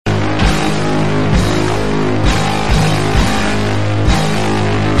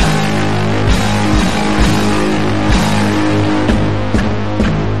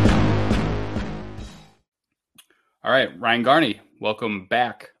right, Ryan Garney, welcome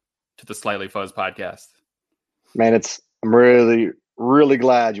back to the Slightly Fuzz podcast. Man, I'm really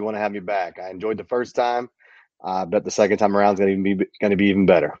glad you want to have me back. I enjoyed the first time. I bet the second time around is going to be even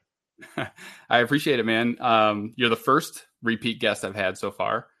better. I appreciate it, man. You're the first repeat guest I've had so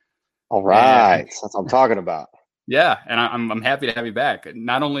far. All right, that's what I'm talking about. Yeah, and I'm happy to have you back.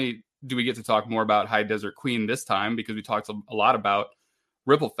 Not only do we get to talk more about High Desert Queen this time, because we talked a lot about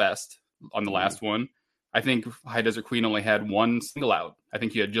Ripple Fest on the last one. I think High Desert Queen only had one single out. I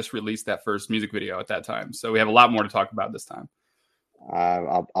think you had just released that first music video at that time. So we have a lot more to talk about this time.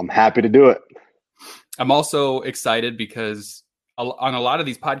 I'm happy to do it. I'm also excited because on a lot of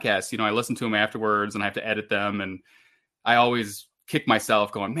these podcasts, I listen to them afterwards and I have to edit them. And I always kick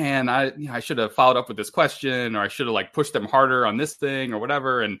myself going, man, I should have followed up with this question, or I should have pushed them harder on this thing or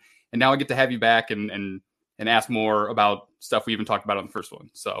whatever. And now I get to have you back and ask more about stuff we even talked about on the first one.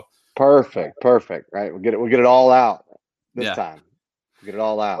 So perfect. Right. We'll get it all out this time. We'll get it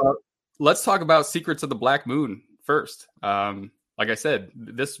all out. Let's talk about Secrets of the Black Moon first. Like I said,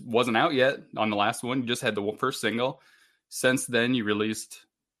 this wasn't out yet on the last one. You just had the first single. Since then, you released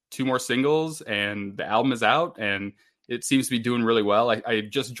 2 more singles, and the album is out, and it seems to be doing really well. I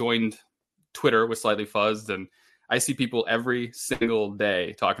just joined Twitter with Slightly Fuzzed, and I see people every single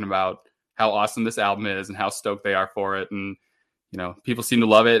day talking about how awesome this album is and how stoked they are for it. And, people seem to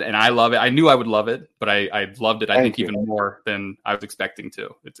love it, and I love it. I knew I would love it, but I loved it, I think, even more than I was expecting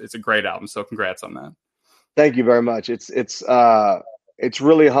to. It's a great album, so congrats on that. Thank you very much. It's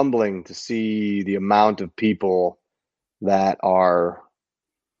really humbling to see the amount of people that are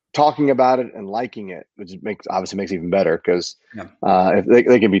talking about it and liking it, which obviously makes it even better, because if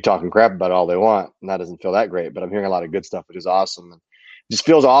they can be talking crap about it all they want, and that doesn't feel that great. But I'm hearing a lot of good stuff, which is awesome. And it just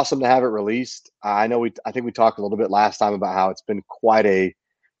feels awesome to have it released. I think we talked a little bit last time about how it's been quite a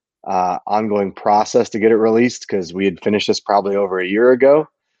ongoing process to get it released, because we had finished this probably over a year ago.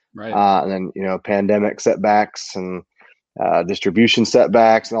 Right. And then, pandemic setbacks and distribution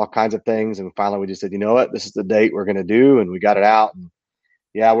setbacks and all kinds of things. And finally we just said, you know what, this is the date we're going to do. And we got it out. And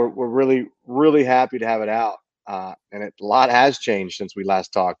yeah, we're really, really happy to have it out. And a lot has changed since we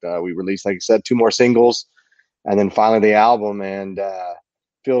last talked. We released, like I said, 2 more singles, and then finally the album, and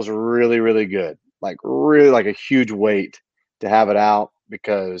feels really, really good. Really like a huge weight to have it out,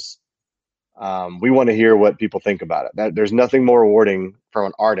 because we want to hear what people think about it. There's nothing more rewarding from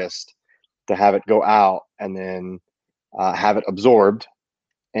an artist to have it go out and then have it absorbed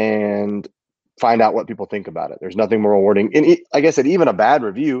and find out what people think about it. There's nothing more rewarding. And like I said, even a bad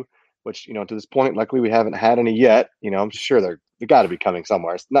review, which, to this point, luckily we haven't had any yet. I'm sure they got to be coming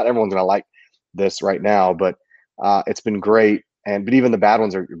somewhere. Not everyone's going to like this right now, but it's been great. But even the bad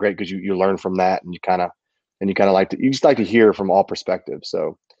ones are great, because you learn from that, and you kind of you just like to hear from all perspectives.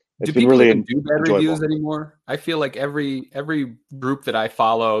 So do people really even do bad reviews anymore? I feel like every group that I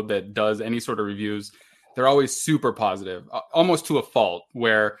follow that does any sort of reviews, they're always super positive, almost to a fault,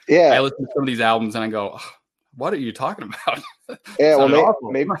 where I listen to some of these albums and I go, what are you talking about? Yeah, well,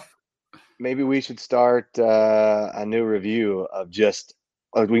 maybe we should start a new review of just,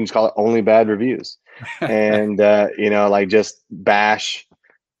 we can just call it only bad reviews. And, just bash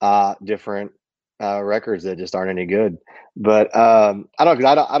different records that just aren't any good. But I don't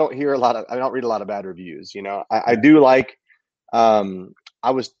read a lot of bad reviews. I do like,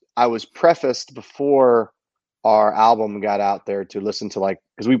 I was prefaced before our album got out there to listen to,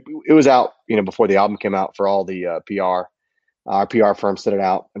 because it was out, before the album came out, for all the PR. Our PR firm sent it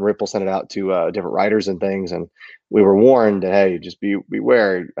out, and Ripple sent it out to different writers and things. And we were warned that, hey, just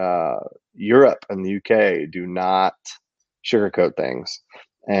beware. Europe and the UK do not sugarcoat things.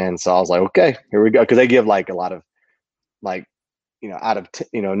 And so I was like, okay, here we go. Because they give a lot of out of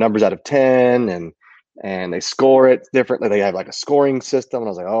numbers out of 10, and they score it differently. They have a scoring system, and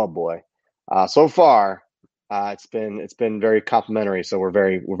I was like, oh boy. So far, it's been very complimentary, so we're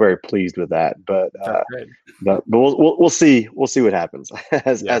very pleased with that. But we'll see what happens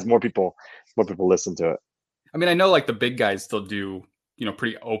as more people listen to it. I mean, I know the big guys still do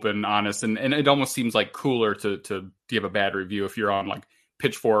pretty open, honest, and it almost seems cooler to give a bad review if you're on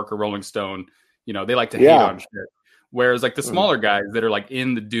Pitchfork or Rolling Stone. They like to hate on shit. Whereas the smaller guys that are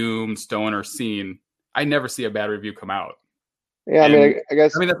in the doom stoner scene, I never see a bad review come out. Yeah, and, I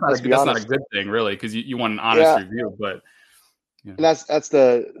guess that's not a good thing, really, because you want an honest review. But and that's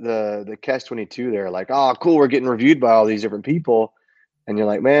the catch-22 there. Oh, cool, we're getting reviewed by all these different people, and you're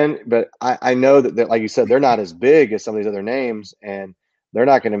like, man, but I know that, like you said, they're not as big as some of these other names, and they're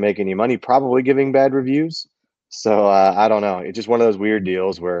not going to make any money probably giving bad reviews. So I don't know. It's just one of those weird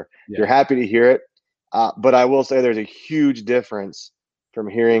deals where you're happy to hear it, but I will say there's a huge difference from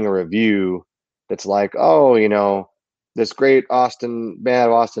hearing a review that's oh, this great Austin band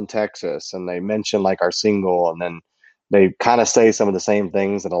of Austin, Texas, and they mention like our single, and then they kind of say some of the same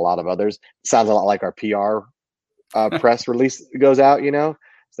things that a lot of others. It sounds a lot like our PR press release goes out, you know.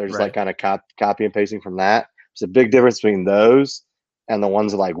 So they're just like Right. kind of copy and pasting from that. There's a big difference between those and the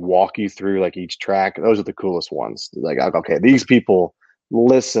ones that like walk you through like each track. Those are the coolest ones. Like, okay, these people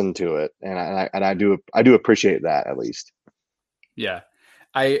listen to it, and I do appreciate that at least. Yeah.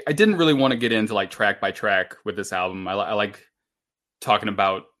 I didn't really want to get into like track by track with this album. I like talking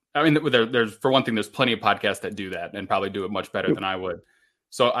about, I mean, there's for one thing, there's plenty of podcasts that do that and probably do it much better than I would.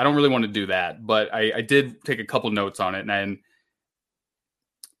 So I don't really want to do that, but I did take a couple notes on it, and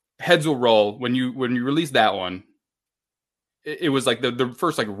Heads Will Roll, when you released that one, it was like the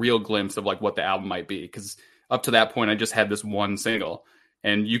first like real glimpse of like what the album might be, because up to that point I just had this one single,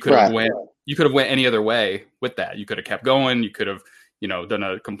 and you could have went any other way with that. You could have kept going, you could have, you know, done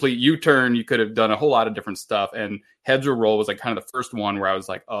a complete U-turn, you could have done a whole lot of different stuff, and Heads Will Roll was like kind of the first one where I was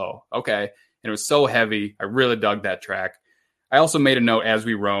like, oh, okay. And it was so heavy. I really dug that track. I also made a note, As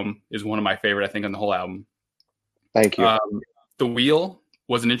We Roam is one of my favorite, I think, on the whole album. Thank you. The Wheel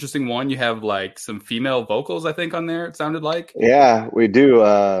was an interesting one. You have like some female vocals, I think, on there, it sounded like. Yeah, we do.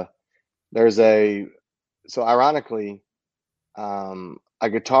 So ironically, a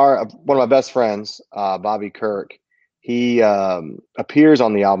guitar, one of my best friends, Bobby Kirk, he appears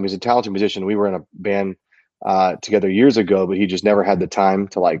on the album. He's a talented musician. We were in a band together years ago, but he just never had the time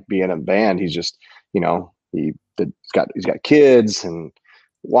to like be in a band. He's just, you know, he's got kids and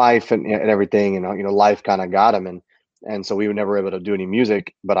wife and everything, and you know, life kind of got him, and so we were never able to do any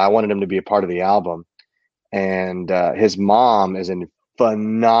music. But I wanted him to be a part of the album, and his mom is a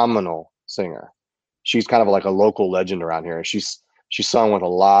phenomenal singer. She's kind of like a local legend around here. She sung with a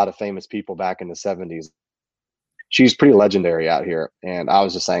lot of famous people back in the 70s. She's pretty legendary out here. And I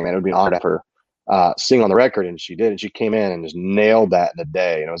was just saying that it would be an honor to have her sing on the record, and she did. And she came in and just nailed that in a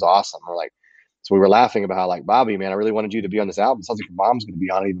day, and it was awesome. We're like, so we were laughing about how, like, Bobby, man, I really wanted you to be on this album. Sounds like your mom's going to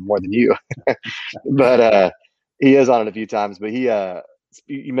be on it even more than you. But he is on it a few times. But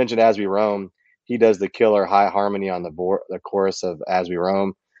you mentioned As We Roam. He does the killer high harmony on the chorus of As We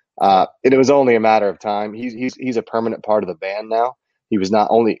Roam. And it was only a matter of time. He's a permanent part of the band now. He was not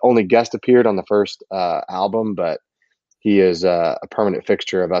only guest appeared on the first album, but he is a permanent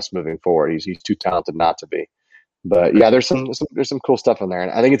fixture of us moving forward. He's too talented not to be. But yeah, there's some cool stuff in there,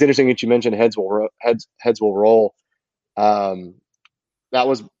 and I think it's interesting that you mentioned Heads Will Roll. That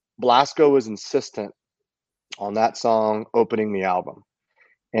was Blasco was insistent on that song opening the album,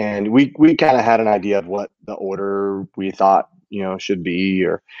 and we kind of had an idea of what the order we thought, you know, should be,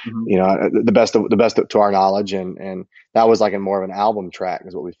 or you know, the best to our knowledge, and that was like in more of an album track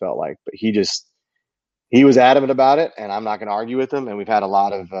is what we felt like. But he was adamant about it, and I'm not going to argue with him. And we've had a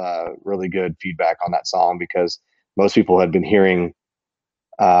lot of really good feedback on that song, because most people had been hearing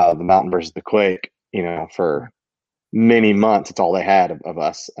the Mountain versus the Quake, you know, for many months. It's all they had of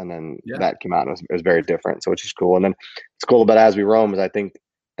us, and then that came out, and it was very different. So which is cool. And then it's cool about As We Roam is I think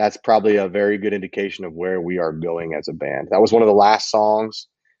that's probably a very good indication of where we are going as a band. That was one of the last songs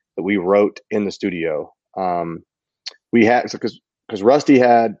that we wrote in the studio. We had, because Rusty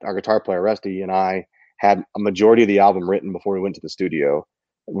had, our guitar player Rusty, and I had a majority of the album written before we went to the studio.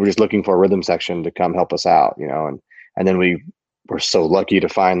 We're just looking for a rhythm section to come help us out, you know, and then we were so lucky to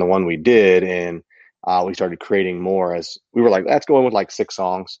find the one we did, and we started creating more as we were like, let's go in with like 7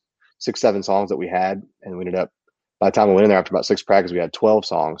 songs that we had, and we ended up, by the time we went in there after about 6 practices, we had 12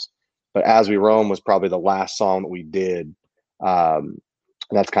 songs. But As We Roam was probably the last song that we did, and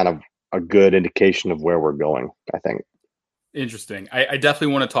that's kind of a good indication of where we're going, I think. Interesting. I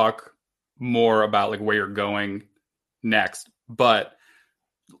definitely want to talk more about like where you're going next, but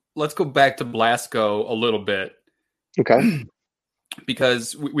let's go back to Blasco a little bit. Okay.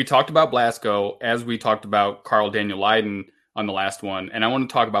 Because we talked about Blasco as we talked about Carl Daniel Leyden on the last one, and I want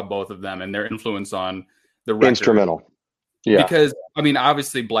to talk about both of them and their influence on the record. Instrumental. Yeah. Because, I mean,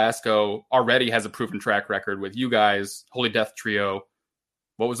 obviously Blasco already has a proven track record with you guys, Holy Death Trio.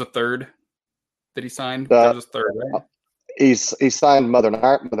 What was the third that he signed? That was his third, right? He signed Mother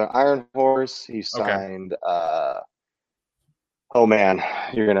Iron Horse. He signed, oh man,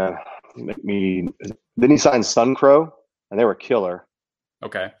 you're going to make me, then he signed Sun Crow, and they were killer.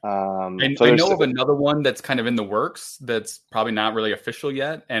 Okay. So I know of another one that's kind of in the works that's probably not really official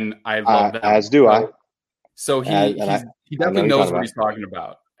yet, and I love that. As do I. So he definitely knows what he's talking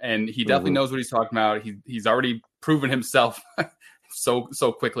about, and he definitely knows what he's talking about. He's already proven himself so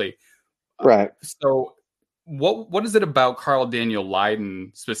quickly. Right. So what is it about Carl Daniel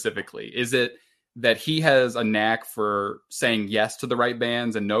Leyden specifically? Is it that he has a knack for saying yes to the right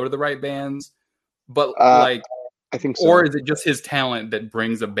bands and no to the right bands? But like I think Or so. is it just his talent that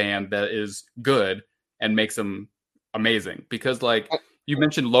brings a band that is good and makes them amazing? Because like you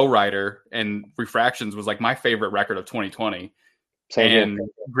mentioned Lowrider, and Refractions was like my favorite record of 2020. Same here. And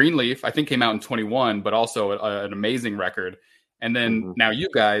Greenleaf, I think, came out in 21, but also an amazing record. And then Mm-hmm. now you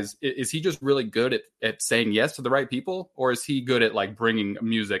guys, is he just really good at saying yes to the right people? Or is he good at like bringing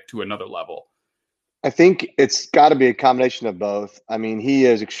music to another level? I think it's got to be a combination of both. I mean, he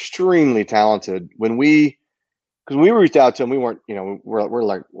is extremely talented. Because when we reached out to him, we weren't, we're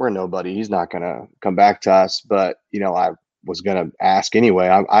like, we're nobody. He's not going to come back to us. But, I was going to ask anyway.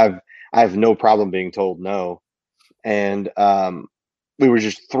 I have no problem being told no. And we were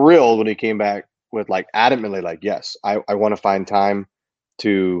just thrilled when he came back with like adamantly, like, yes, I want to find time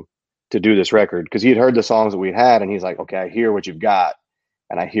to do this record. Because he had heard the songs that we had, and he's like, okay, I hear what you've got,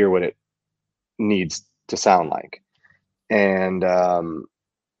 and I hear what it needs to sound like. And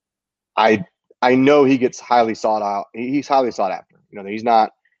I I know he gets highly sought out. He's highly sought after. He's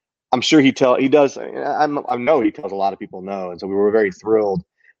not. I'm sure he does. I know he tells a lot of people no, and so we were very thrilled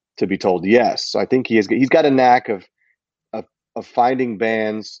to be told yes. So I think he's got a knack of of finding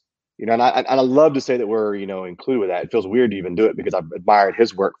bands. And I love to say that we're included with that. It feels weird to even do it because I've admired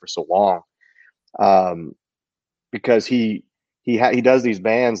his work for so long. Because he does these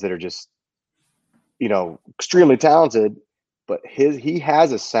bands that are just extremely talented, but he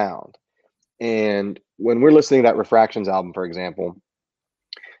has a sound. And when we're listening to that Refractions album, for example,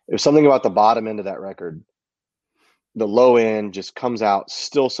 there's something about the bottom end of that record. The low end just comes out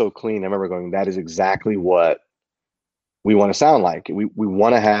still so clean. I remember going, that is exactly what we want to sound like. We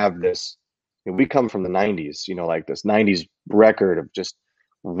want to have this. We come from the 90s, like this 90s record of just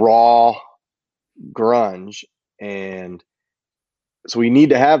raw grunge. And so we need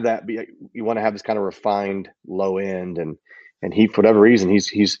to have that. You want to have this kind of refined low end, and he, for whatever reason,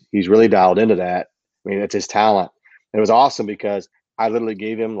 he's really dialed into that. I mean, that's his talent. And it was awesome because I literally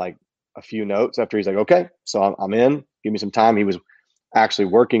gave him like a few notes after he's like, okay, so I'm in. Give me some time. He was actually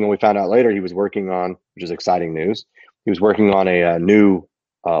working, and we found out later he was working on, which is exciting news. He was working on a new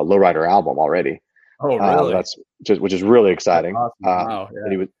Lowrider album already. Oh, really? That's just, which is really That's exciting. awesome. Wow. That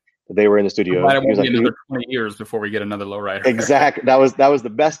Yeah. he was. They were in the I'm studio. glad it He was won't be like, another 20 years before we get another lowrider. exactly. That was the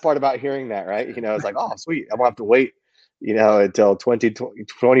best part about hearing that, right? It's like, oh, sweet. I won't have to wait, until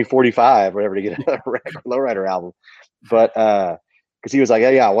 2045 or whatever to get another Lowrider album. But because he was like,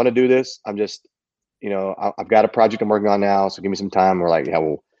 yeah, I want to do this. I'm just, I've got a project I'm working on now, so give me some time. We're like, yeah,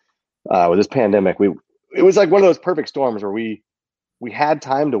 well, with this pandemic, it was like one of those perfect storms where we had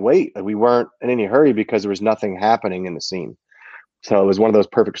time to wait. Like, we weren't in any hurry because there was nothing happening in the scene. So it was one of those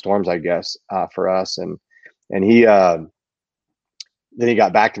perfect storms, I guess, for us. And he then he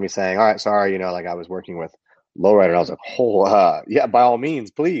got back to me saying, all right, sorry, like I was working with Lowrider. And I was like, oh, yeah, by all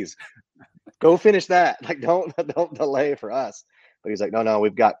means, please go finish that. Like, don't delay for us. But he's like, no,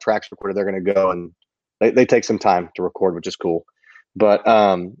 we've got tracks recorded. They're going to go, and they take some time to record, which is cool. But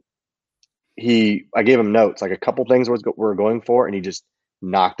I gave him notes, like a couple things we're going for, and he just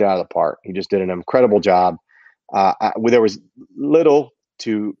knocked it out of the park. He just did an incredible job. There was little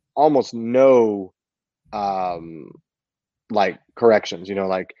to almost no like corrections,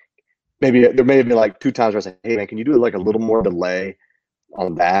 like maybe there may have been like two times where I said, hey man, can you do like a little more delay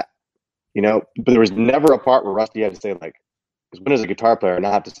on that? But there was never a part where Rusty had to say like, because when is a guitar player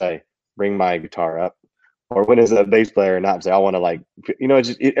not have to say, bring my guitar up? Or when is a bass player not say, I want to like,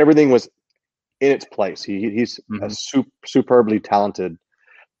 everything was in its place. He's a superbly talented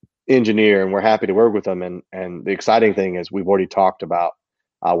engineer, and we're happy to work with him. And the exciting thing is we've already talked about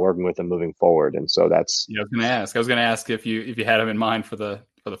working with him moving forward. And so that's, Yeah, I was gonna ask if you had him in mind for the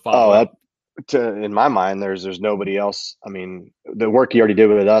follow oh, up. in my mind, there's nobody else. I mean, the work he already did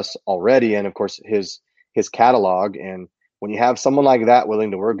with us already, and of course his catalog. And when you have someone like that willing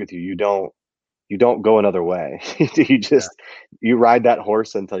to work with you, you don't go another way. You just you ride that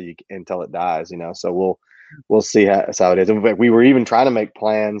horse until it dies. So we'll see how it is. In fact, we were even trying to make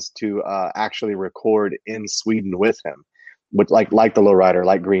plans to actually record in Sweden with him, with like the Lowrider,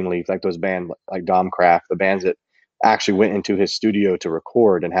 like Greenleaf, like those bands, like Domcraft, the bands that actually went into his studio to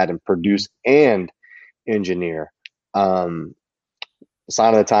record and had him produce and engineer. Sign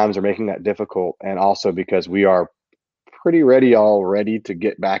of the times are making that difficult, and also because we are pretty ready already to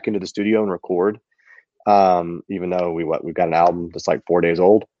get back into the studio and record. Even though we've got an album that's like 4 days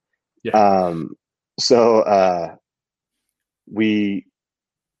old. Yeah. So we,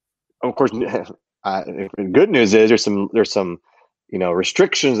 of course, the good news is there's some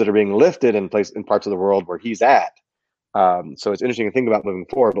restrictions that are being lifted in parts of the world where he's at. So it's interesting to think about moving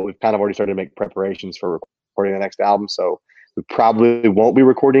forward, but we've kind of already started to make preparations for recording the next album. So we probably won't be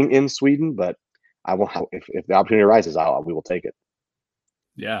recording in Sweden, but I will, if the opportunity arises, we will take it.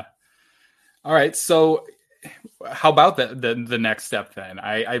 Yeah. All right. So how about the next step then?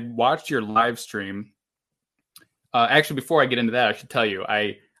 I watched your live stream. Actually, before I get into that, I should tell you,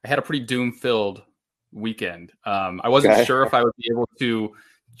 I had a pretty doom-filled weekend. I wasn't sure if I would be able to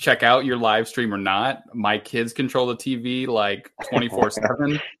check out your live stream or not. My kids control the TV like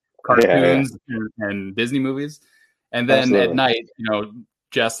 24/7, cartoons and Disney movies. And then Absolutely. at night,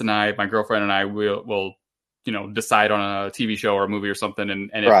 Jess and I, my girlfriend and I will decide on a TV show or a movie or something.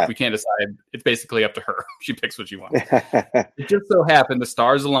 And if we can't decide, it's basically up to her. She picks what she wants. It just so happened the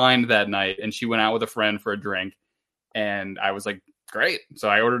stars aligned that night, and she went out with a friend for a drink. And I was like, great. So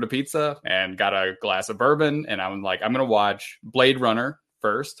I ordered a pizza and got a glass of bourbon. And I was like, I'm going to watch Blade Runner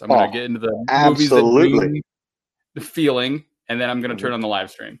first. I'm going to get into the movies that bring the feeling. And then I'm going to turn on the live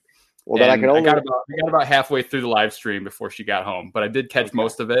stream. Well, then I got about halfway through the live stream before she got home. But I did catch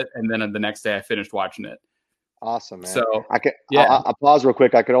most of it. And then the next day I finished watching it. Awesome, man. So I'll pause real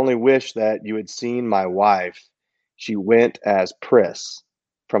quick. I could only wish that you had seen my wife. She went as Pris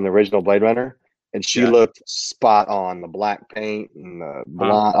from the original Blade Runner. And she looked spot on, the black paint and the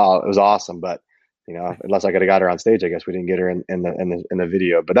blonde. Oh, it was awesome. But unless I could have got her on stage, I guess we didn't get her in the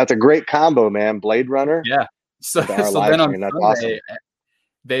video. But that's a great combo, man. Blade Runner. Yeah. So then on Sunday, awesome.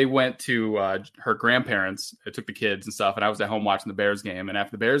 They went to her grandparents. It took the kids and stuff, and I was at home watching the Bears game. And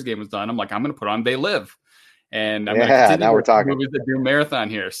after the Bears game was done, I'm like, I'm going to put on They Live, and I'm going to continue now we're talking movies that do marathon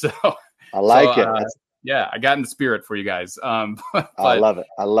here. So I like it. Yeah, I got in the spirit for you guys. But, I love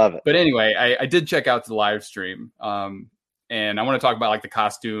it. But anyway, I did check out the live stream. And I want to talk about like the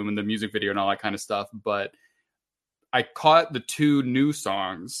costume and the music video and all that kind of stuff. But I caught the two new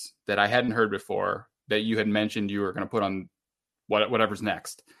songs that I hadn't heard before that you had mentioned you were going to put on whatever's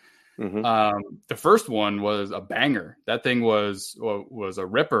next. Mm-hmm. The first one was a banger. That thing was a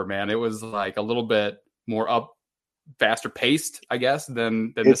ripper, man. It was like a little bit more faster paced, I guess,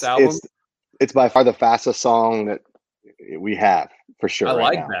 than this album. It's by far the fastest song that we have, for sure. I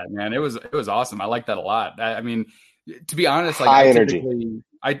like that, man. It was awesome. I like that a lot. I mean, to be honest, like high energy.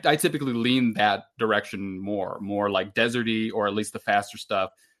 I typically lean that direction more like deserty, or at least the faster stuff.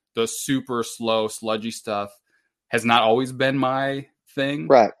 The super slow, sludgy stuff has not always been my thing,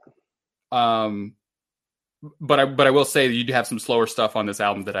 right? But I will say that you do have some slower stuff on this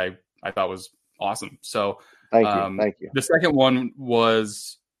album that I thought was awesome. So thank you. The second one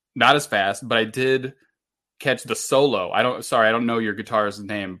was not as fast, but I did catch the solo. I don't know your guitarist's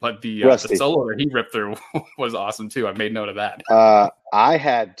name, but the solo that he ripped through was awesome too. I made note of that. I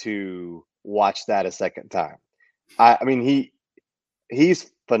had to watch that a second time. I mean,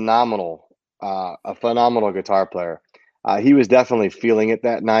 he's phenomenal, a phenomenal guitar player. He was definitely feeling it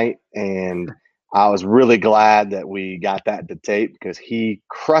that night, and I was really glad that we got that to tape because he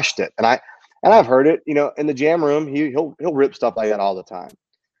crushed it. And I've heard it, in the jam room. He'll rip stuff like that all the time.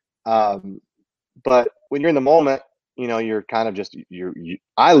 But when you're in the moment, you're kind of just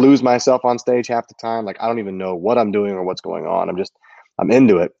I lose myself on stage half the time. Like I don't even know what I'm doing or what's going on. I'm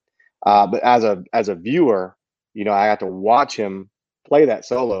into it. But as a viewer, I got to watch him play that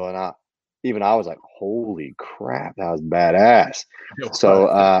solo, and I was like, holy crap, that was badass.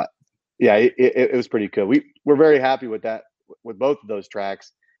 So it was pretty cool. We're very happy with that, with both of those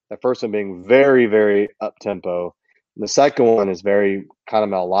tracks. The first one being very, very up tempo. The second one is very kind of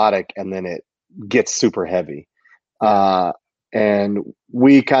melodic, and then it gets super heavy. And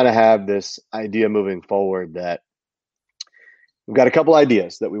we kind of have this idea moving forward that we've got a couple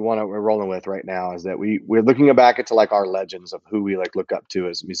ideas that we're rolling with right now. Is that we're looking back into like our legends of who we like look up to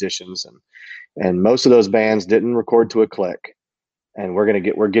as musicians, and most of those bands didn't record to a click, and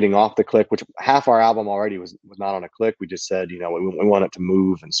we're getting off the click, which half our album already was not on a click. We just said, we want it to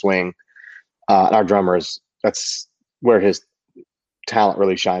move and swing. And our drummer that's where his talent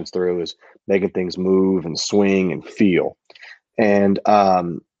really shines through, is making things move and swing and feel. And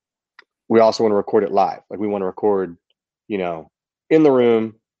we also want to record it live. Like we want to record, in the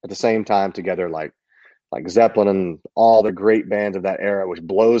room at the same time together, like Zeppelin and all the great bands of that era, which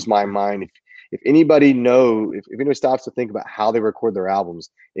blows my mind. If anybody stops to think about how they record their albums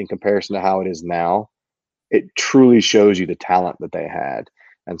in comparison to how it is now, it truly shows you the talent that they had.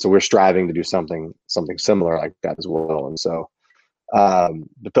 And so we're striving to do something similar like that as well. And so,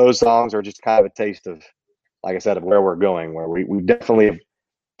 but those songs are just kind of a taste of, like I said, of where we're going, where we definitely,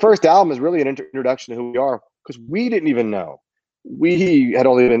 first album is really an introduction to who we are, because we didn't even know. We had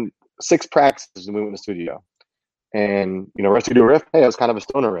only been 6 practices when we went in the studio. And, Rusty could do a riff. Hey, it was kind of a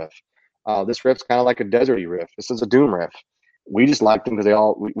stoner riff. This riff's kind of like a deserty riff. This is a doom riff. We just liked them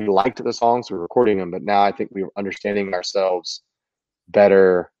because we liked the songs, so we were recording them. But now I think we were understanding ourselves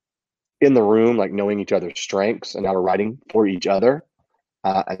better in the room, like knowing each other's strengths, and now we're writing for each other.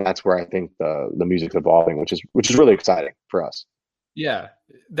 And that's where I think the music's evolving, which is really exciting for us. Yeah,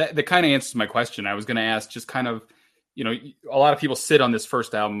 that kind of answers my question. I was going to ask, just kind of, a lot of people sit on this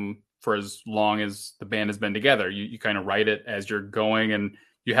first album for as long as the band has been together. You kind of write it as you're going, and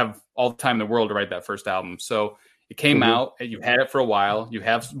you have all the time in the world to write that first album. So it came out, and you had it for a while. You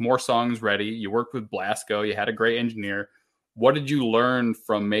have more songs ready. You worked with Blasko. You had a great engineer. What did you learn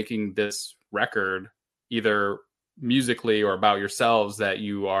from making this record, either musically or about yourselves, that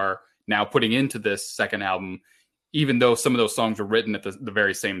you are now putting into this second album, even though some of those songs were written at the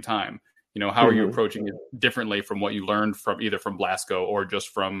very same time? How are you approaching it differently from what you learned from either from Blasko or just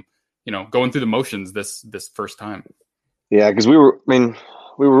from, going through the motions this first time? Yeah, because we were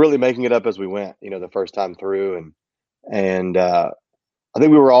really making it up as we went, the first time through, and I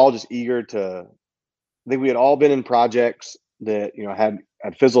think we were all just eager to. I think we had all been in projects that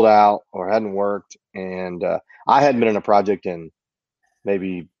had fizzled out or hadn't worked, and I hadn't been in a project in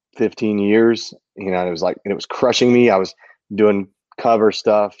maybe 15 years. It was like, and it was crushing me. I was doing cover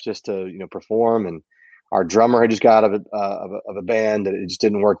stuff just to perform, and our drummer had just got out of a band that it just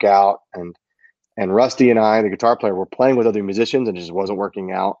didn't work out, and Rusty and I, the guitar player, were playing with other musicians, and it just wasn't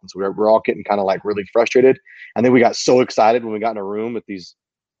working out. And so we're all getting kind of like really frustrated. And then we got so excited when we got in a room with these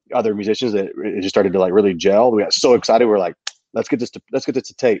other musicians that it just started to like really gel. We got so excited. We're like, let's get this to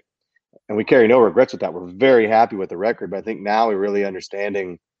tape. And we carry no regrets with that. We're very happy with the record. But I think now we're really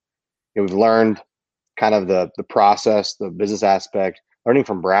understanding, we've learned kind of the process, the business aspect. Learning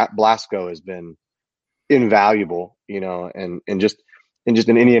from Blasko has been invaluable, and just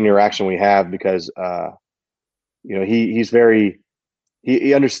in any interaction we have, because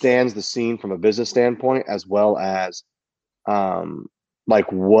he understands the scene from a business standpoint, as well as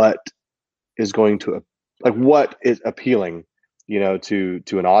like what is appealing, to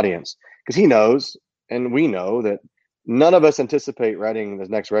an audience, because he knows, and we know, that none of us anticipate writing this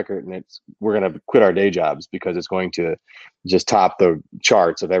next record and we're going to quit our day jobs because it's going to just top the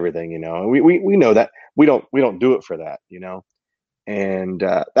charts of everything, and we know that we don't do it for that, and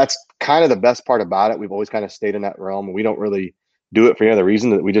that's kind of the best part about it. We've always kind of stayed in that realm, and we don't really do it for any other reason,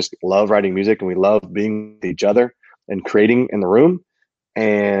 that we just love writing music and we love being with each other and creating in the room.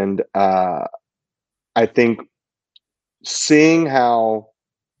 And I think seeing how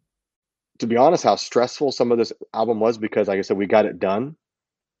stressful some of this album was, because like I said, we got it done,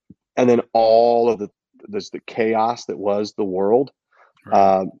 and then all of the chaos that was the world.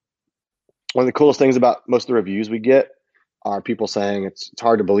 Right. One of the coolest things about most of the reviews we get are people saying it's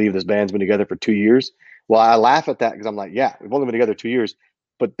hard to believe this band's been together for 2 years. Well, I laugh at that because I'm like, yeah, we've only been together 2 years,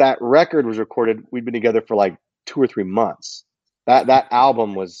 but that record was recorded. We'd been together for like 2 or 3 months. That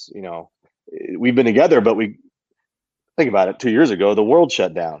album was, we've been together, but we think about it. 2 years ago, the world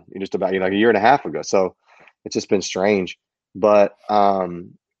shut down. Just about like a year and a half ago. So it's just been strange. But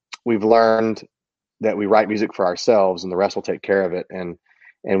we've learned that we write music for ourselves, and the rest will take care of it. And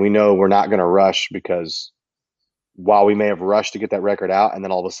we know we're not going to rush, because while we may have rushed to get that record out, and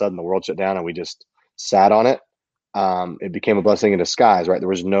then all of a sudden the world shut down and we just sat on it, it became a blessing in disguise, right? There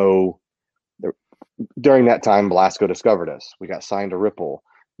was during that time, Blasko discovered us. We got signed to Ripple.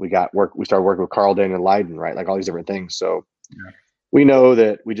 We started working with Carl Daniel Leiden, right? Like all these different things. So we know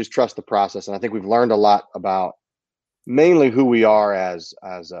that we just trust the process. And I think we've learned a lot about mainly who we are as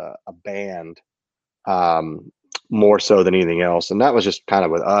a band, more so than anything else. And that was just kind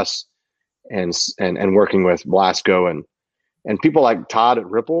of with us and working with Blasko and people like Todd at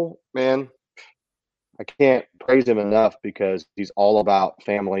Ripple, man. I can't praise him enough, because he's all about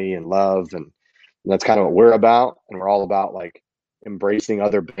family and love, and that's kind of what we're about. And we're all about like embracing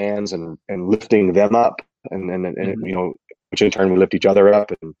other bands and lifting them up, and which in turn we lift each other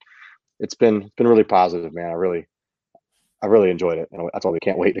up. And it's been really positive, man. I really enjoyed it, and that's why we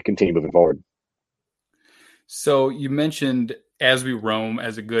can't wait to continue moving forward. So you mentioned As We Roam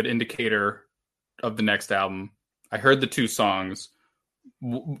as a good indicator of the next album. I heard the 2 songs.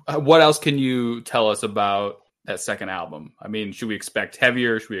 What else can you tell us about that second album? I mean, should we expect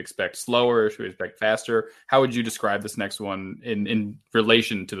heavier? Should we expect slower? Should we expect faster? How would you describe this next one in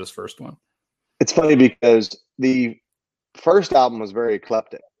relation to this first one? It's funny because the first album was very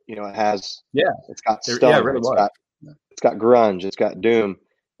eclectic. It has, it's got stoner, it really it's got grunge, it's got doom.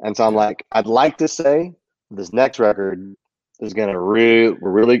 And so I'm like, I'd like to say this next record is going to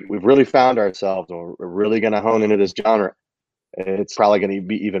we've really found ourselves, and we're really going to hone into this genre. It's probably going to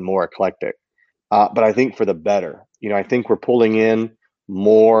be even more eclectic. But I think for the better. I think we're pulling in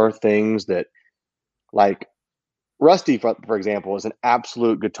more things that, like Rusty, for example, is an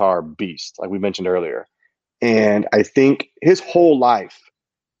absolute guitar beast, like we mentioned earlier. And I think his whole life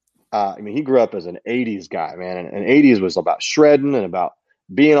I mean, he grew up as an '80s guy, man, and '80s was about shredding and about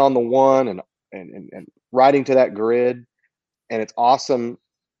being on the one and riding to that grid. And it's awesome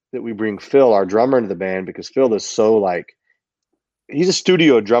that we bring Phil, our drummer, into the band because Phil is so like he's a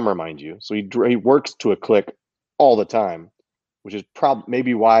studio drummer, mind you. So he works to a click all the time, which is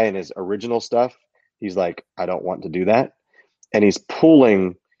maybe why in his original stuff he's like, I don't want to do that, and he's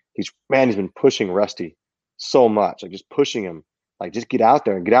pulling. He's been pushing Rusty so much, like just pushing him, like just get out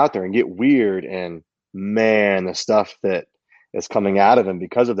there and get weird. And man, the stuff that is coming out of him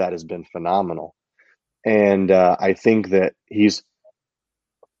because of that has been phenomenal. And I think that he's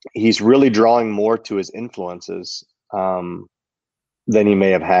really drawing more to his influences than he may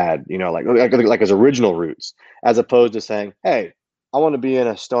have had, like his original roots, as opposed to saying, "Hey, I want to be in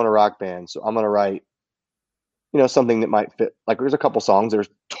a stoner rock band, so I'm going to write, something that might fit." Like there's a couple songs there's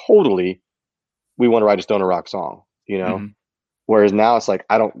totally we want to write a stoner rock song, Mm-hmm. Whereas now it's like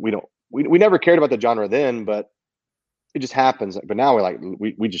we never cared about the genre then, but it just happens. But now we're like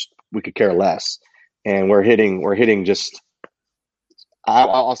we could care less, and we're hitting just.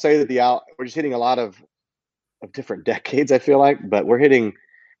 I'll say that we're just hitting a lot of different decades. I feel like, but we're hitting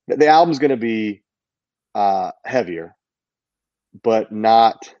the album's going to be heavier, but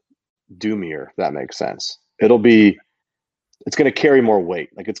not doomier. If that makes sense. It's going to carry more weight.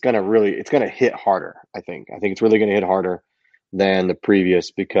 Like it's going to hit harder. I think it's really going to hit harder than the previous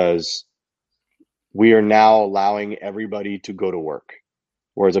because we are now allowing everybody to go to work.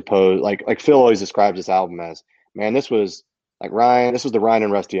 Whereas opposed, like Phil always describes this album as, man, this was the Ryan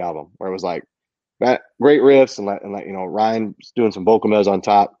and Rusty album where it was like that great riffs and Ryan's doing some vocal mez on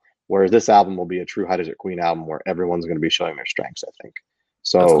top. Whereas this album will be a true High Desert Queen album where everyone's going to be showing their strengths, I think.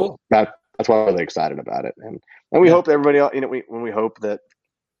 So That's cool. That's why I'm really excited about it. And we hope everybody, when we hope that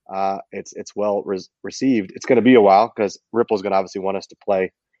it's well received. It's going to be a while because Ripple's going to obviously want us to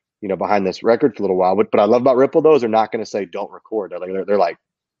play, behind this record for a little while. But I love about Ripple, those are not going to say don't record. They're like,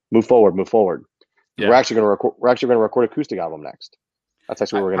 move forward. Yeah. We're actually going to record acoustic album next. That's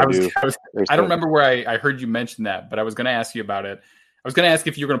actually what we're going to do. I don't remember where I heard you mention that, but I was going to ask you about it. I was going to ask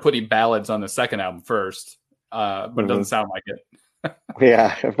if you were going to put any ballads on the second album first, but it doesn't sound like it.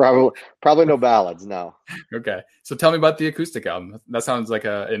 Yeah, probably no ballads. No. Okay, so tell me about the acoustic album. That sounds like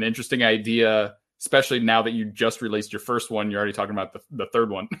an interesting idea, especially now that you just released your first one. You're already talking about the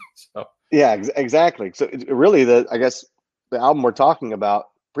third one. So yeah, exactly. So really, I guess the album we're talking about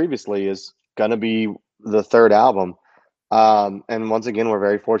previously is going to be the third album. And once again, we're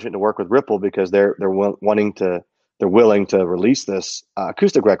very fortunate to work with Ripple because they're willing to release this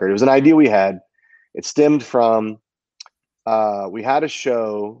acoustic record. It was an idea we had. It stemmed from we had a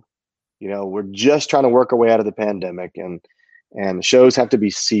show. We're just trying to work our way out of the pandemic, and shows have to be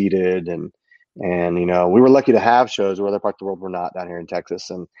seated, and we were lucky to have shows where other parts of the world were not, down here in Texas,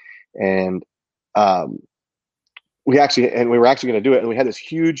 and we were actually going to do it, and we had this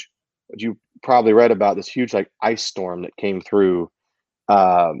huge. You probably read about this huge like ice storm that came through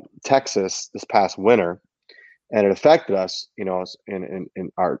Texas this past winter, and it affected us. And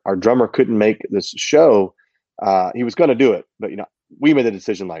our drummer couldn't make this show. He was going to do it, but we made the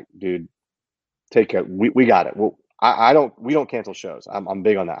decision like, dude, take care. We got it. Well, we don't cancel shows. I'm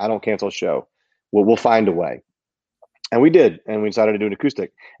big on that. I don't cancel a show. We'll find a way. And we did. And we decided to do an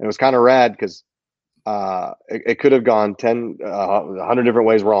acoustic, and it was kind of rad because it could have gone 100 different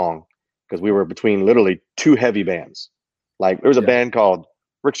ways wrong because we were between literally two heavy bands. Like there was a band called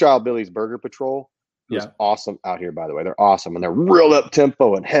Rickshaw Billy's Burger Patrol. It was awesome out here, by the way. They're awesome. And they're real up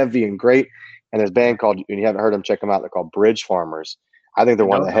tempo and heavy and great. And there's a band called, and you haven't heard them, check them out. They're called Bridge Farmers. I think they're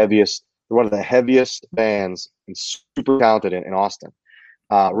one of the heaviest. They're one of the heaviest bands and super talented in Austin.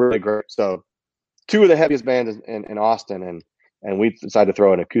 Really great. So two of the heaviest bands in Austin, and we decided to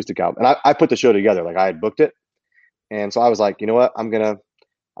throw an acoustic album. And I put the show together. Like I had booked it. And so I was like, you know what? I'm gonna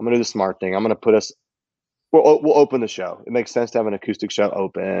do the smart thing. I'm gonna put us. We'll open the show. It makes sense to have an acoustic show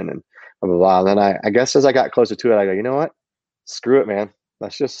open and blah blah blah. And then I guess as I got closer to it, I go, you know what? Screw it, man.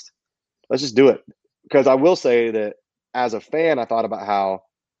 Let's just do it. Because I will say that as a fan, I thought about how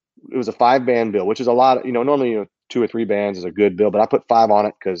it was a 5-band bill, which is a lot of, normally 2 or 3 bands is a good bill, but I put 5 on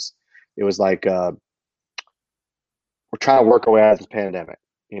it because it was like we're trying to work our way out of this pandemic.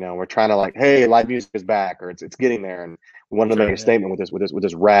 We're trying to like, hey, live music is back, or it's getting there, and we wanted to make a statement with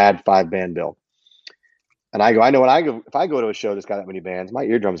this rad 5-band bill. And I know if I go to a show that's got that many bands, my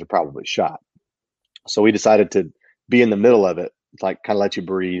eardrums are probably shot. So we decided to be in the middle of it. It's like kind of let you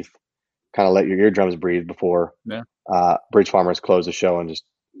breathe, kind of let your eardrums breathe before Bridge Farmers closed the show and just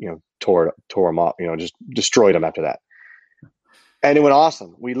tore them off, just destroyed them after that. And it went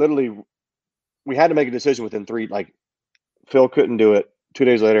awesome. We had to make a decision within 3. Like Phil couldn't do it. 2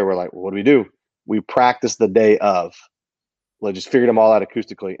 days later, we're like, well, what do we do? We practiced the day of. We just figured them all out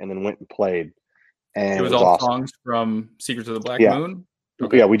acoustically, and then went and played, and It it was was all awesome. songs from Secrets of the Black Yeah, Moon. yeah.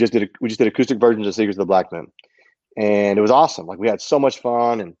 Okay. We just did acoustic versions of Secrets of the Black Moon, and it was awesome. Like we had so much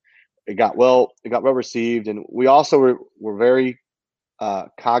fun, and it got well received, and we also were very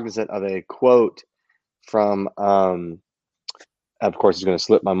cognizant of a quote from of course it's going to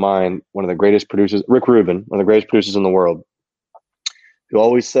slip my mind, one of the greatest producers, Rick Rubin, one of the greatest producers in the world, who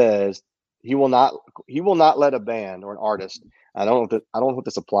always says he will not let a band or an artist. I don't know if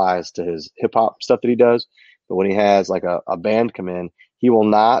this applies to his hip hop stuff that he does, but when he has like a band come in, he will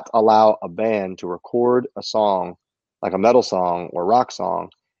not allow a band to record a song like a metal song or rock song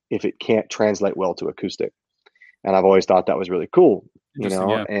if it can't translate well to acoustic. And I've always thought that was really cool, Interesting.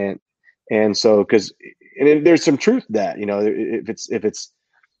 Yeah. and so because there's some truth to that,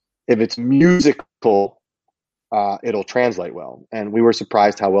 if it's musical, it'll translate well. And we were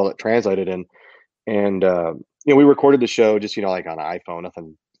surprised how well it translated. And we recorded the show just like on an iPhone,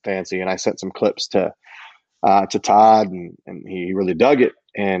 nothing fancy. And I sent some clips to Todd, and he really dug it.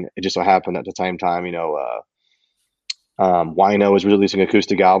 And it just so happened at the same time, Wino was releasing an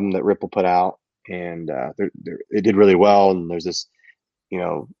acoustic album that Ripple put out, and it did really well. And there's this,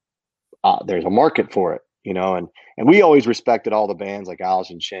 there's a market for it, and we always respected all the bands like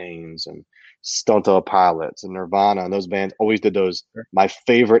Alice in Chains and Stone Temple Pilots and Nirvana, and those bands always did those. Sure. My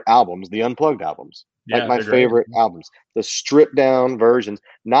favorite albums, the unplugged albums, like Yeah, my they're great. favorite albums, the stripped down versions,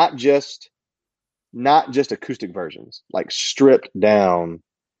 not just acoustic versions, like stripped down,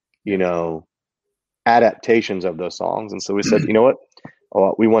 adaptations of those songs. And so we said, you know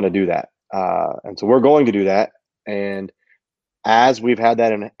what, we want to do that, and so we're going to do that. And as we've had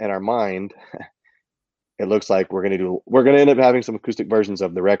that in our mind, it looks like we're going to end up having some acoustic versions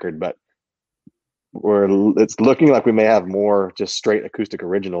of the record, but it's looking like we may have more just straight acoustic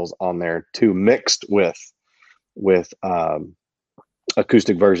originals on there too, mixed with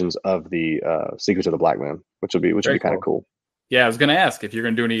acoustic versions of the Secrets of the Black Moon, which would be kind of cool. Yeah, I was gonna ask if you're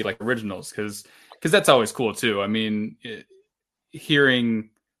gonna do any like originals, because that's always cool too. I mean,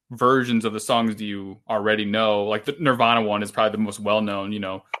 hearing versions of the songs that you already know, like the Nirvana one is probably the most well known.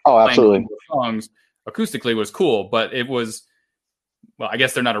 Oh, absolutely. Songs acoustically was cool, but it was, well, I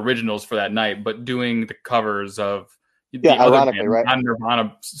guess they're not originals for that night, but doing the covers of the ironically, right,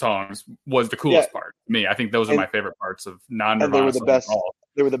 non-Nirvana songs was the coolest part to me. I think those are my favorite parts of non-Nirvana. And they were the best.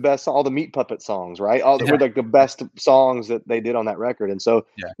 They were the best. All the Meat Puppet songs, right? All were like the best songs that they did on that record. And so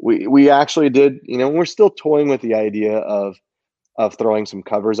we actually did. We're still toying with the idea of throwing some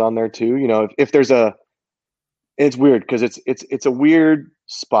covers on there too. If there's it's weird because it's a weird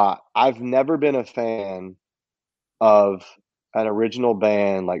spot. I've never been a fan of an original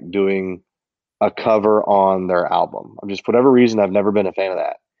band like doing a cover on their album. I'm just, for whatever reason, I've never been a fan of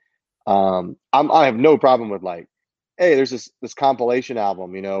that. I have no problem with like, hey, there's this compilation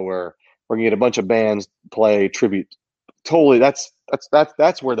album, where we're gonna get a bunch of bands play tribute. Totally, that's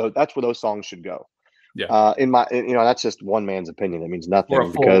where those songs should go. Yeah. That's just one man's opinion. It means nothing or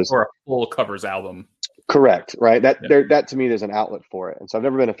a full covers album. Correct, right? That to me, there's an outlet for it. And so I've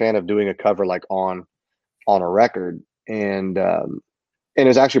never been a fan of doing a cover like on a record. And it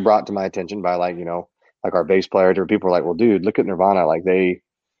was actually brought to my attention by like our bass players, or people were like, well, dude, look at Nirvana, like they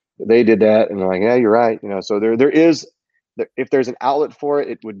did that. And they're like, yeah, you're right. So there is, if there's an outlet for it,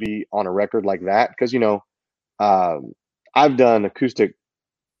 it would be on a record like that. Because I've done acoustic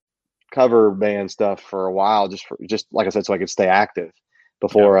cover band stuff for a while, just like I said, so I could stay active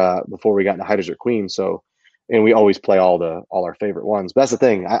before we got into Hiders or Queen. So, and we always play all our favorite ones. But that's the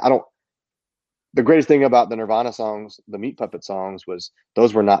thing. The greatest thing about the Nirvana songs, the Meat Puppet songs, was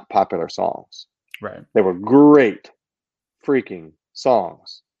those were not popular songs. Right. They were great freaking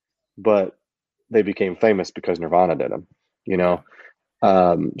songs, but they became famous because Nirvana did them,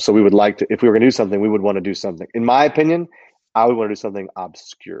 so we would like to, if we were going to do something, we would want to do something, in my opinion, I would want to do something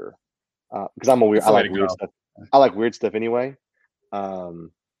obscure, because I like weird stuff. I like weird stuff anyway.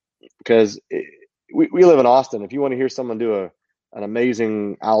 Because we live in Austin. If you want to hear someone do an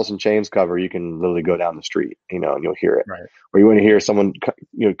amazing Alice in Chains cover, you can literally go down the street, and you'll hear it. Right. Or you want to hear someone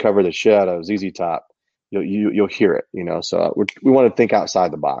cover the shit out of ZZ Top, you'll hear it. So we want to think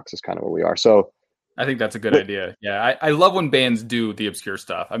outside the box. Is kind of where we are. So I think that's a good idea. Yeah, I love when bands do the obscure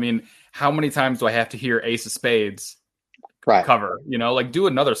stuff. I mean, how many times do I have to hear Ace of Spades cover? Like do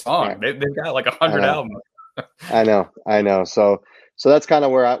another song. Right. They've got like 100 albums. I know. So that's kind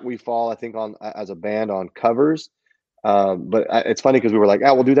of where we fall, I think, on as a band on covers. But it's funny because we were like,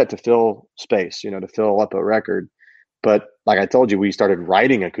 we'll do that to fill space, to fill up a record. But like I told you, we started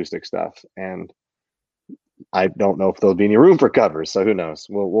writing acoustic stuff, and I don't know if there'll be any room for covers, so who knows?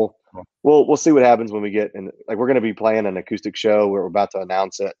 We'll see what happens when we get in. Like we're going to be playing an acoustic show. We're about to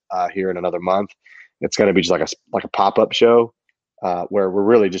announce it here in another month. It's going to be just like a pop up show where we're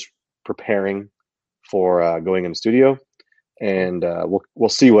really just preparing for going in the studio, and we'll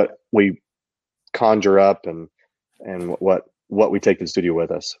see what we conjure up and what we take to the studio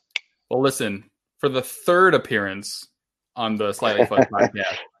with us. Well, listen, for the third appearance on the Slightly Fun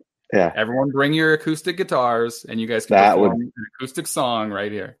podcast, yeah, everyone bring your acoustic guitars, and you guys can perform an acoustic song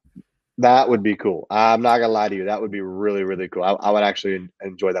right here. That would be cool. I'm not gonna lie to you. That would be really, really cool. I would actually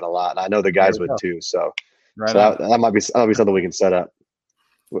enjoy that a lot, and I know the guys would too. So, that might be something we can set up.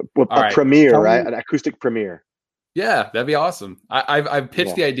 Premiere, right? An acoustic premiere. Yeah, that'd be awesome. I've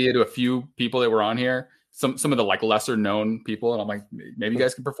pitched the idea to a few people that were on here, some of the like lesser known people, and I'm like, maybe you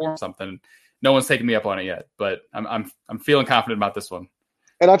guys can perform something. No one's taken me up on it yet, but I'm feeling confident about this one.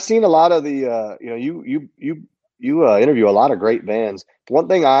 And I've seen a lot of the you interview a lot of great bands. One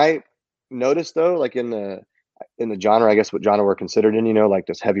thing I noticed though, like in the genre, I guess what genre we're considered in, like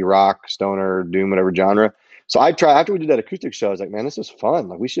this heavy rock, stoner, doom, whatever genre. So after we did that acoustic show, I was like, man, this is fun.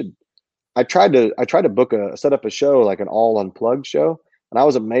 Like we should. I tried to set up a show, like an all unplugged show, and I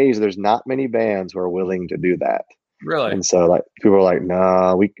was amazed. There's not many bands who are willing to do that. Really? And so like people are like,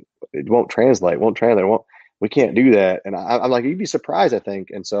 nah, it won't translate. We can't do that. And I'm like, you'd be surprised, I think.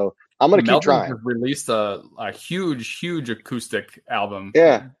 And so I'm going to keep trying. Released a huge acoustic album.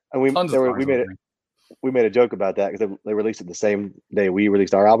 Yeah. And we made a joke about that because they released it the same day we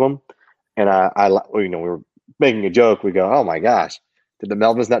released our album. And we were making a joke. We go, oh my gosh, did the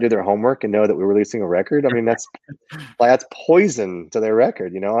Melvins not do their homework and know that we're releasing a record? I mean, that's poison to their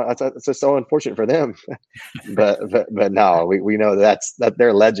record. It's just so unfortunate for them. but no, we know that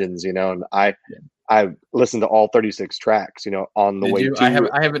they're legends. And I've listened to all 36 tracks, on the way to.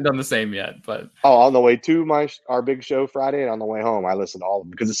 I haven't done the same yet, but on the way to our big show Friday, and on the way home, I listened to all of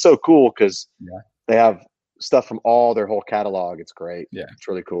them because it's so cool. Because they have stuff from all their whole catalog. It's great. Yeah, it's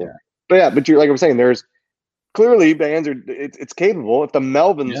really cool. Yeah. But you're like I'm saying, there's clearly bands it's capable. If the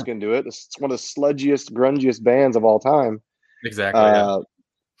Melvins can do it, it's one of the sludgiest, grungiest bands of all time. Exactly.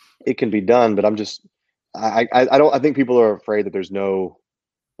 It can be done, but I think people are afraid that there's no.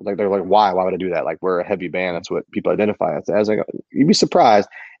 Like they're like, why would I do that? Like we're a heavy band. That's what people identify us as. You'd be surprised.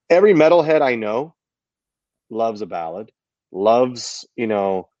 Every metalhead I know loves a ballad. Loves,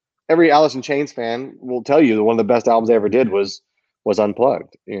 every Alice in Chains fan will tell you that one of the best albums they ever did was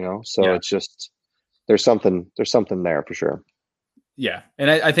Unplugged. So it's just there's something there for sure. Yeah, and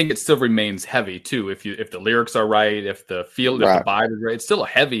I think it still remains heavy too. If the lyrics are right, if the vibe is right, it's still a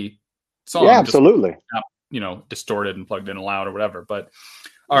heavy song. Yeah, absolutely. Not, distorted and plugged in loud or whatever, but.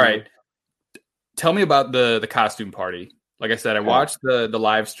 All right. Tell me about the costume party. Like I said, I watched the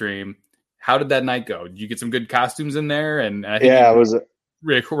live stream. How did that night go? Did you get some good costumes in there? And I think it was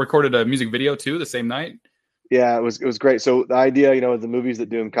recorded a music video too the same night. Yeah, it was great. So the idea, the movies that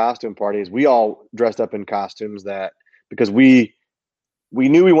do costume parties, we all dressed up in costumes because we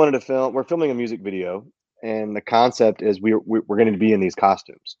knew we wanted to film. We're filming a music video, and the concept is we're going to be in these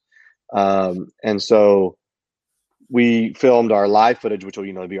costumes, and so. We filmed our live footage, which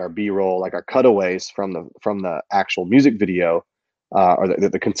will be our B-roll, like our cutaways from the actual music video, or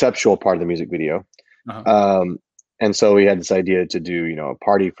the conceptual part of the music video. And so we had this idea to do a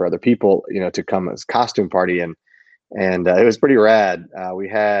party for other people, to come as costume party, and it was pretty rad. We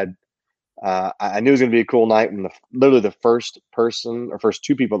had I knew it was going to be a cool night when literally the first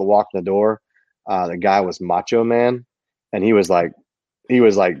two people to walk in the door, the guy was Macho Man, and he was like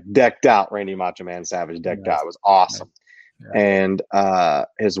decked out, Randy Macho Man Savage decked out. It was awesome. Yeah. And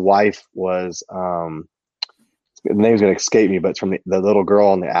his wife was, the name's going to escape me, but it's from the little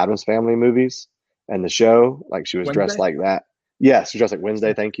girl in the Addams Family movies and the show. Like she was dressed like that. Yes, she was dressed like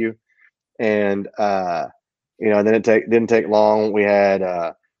Wednesday. Thank you. And, and then it didn't take long. We had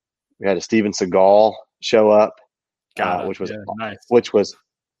a Steven Seagal show up, which was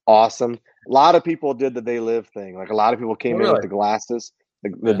awesome. A lot of people did the They Live thing. Like a lot of people came in with the glasses,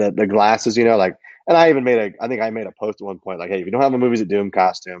 the glasses, and I even I think I made a post at one point, like, hey, if you don't have a Movies at Doom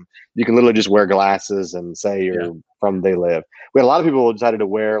costume, you can literally just wear glasses and say you're from They Live. We had a lot of people who decided to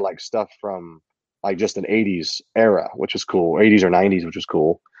wear like stuff from like just an 80s era, which was cool, 80s or 90s, which was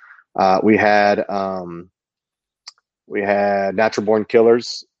cool. We had Natural Born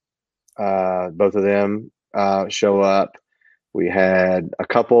Killers, both of them show up. We had a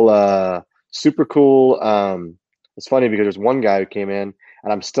couple super cool. It's funny because there's one guy who came in,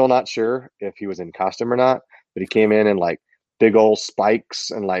 and I'm still not sure if he was in costume or not, but he came in like big old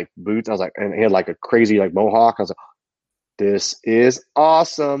spikes and like boots. I was like, and he had like a crazy like mohawk. I was like, this is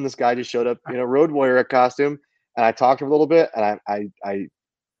awesome. This guy just showed up in a Road Warrior costume, and I talked to him a little bit, and I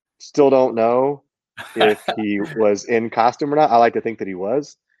still don't know if he was in costume or not. I like to think that he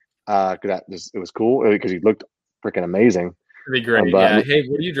was, because it was cool because he looked freaking amazing. It'd be great. Yeah. Hey,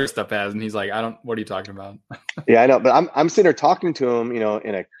 what are you dressed up as? And he's like, I don't. What are you talking about? Yeah, I know, but I'm sitting there talking to him,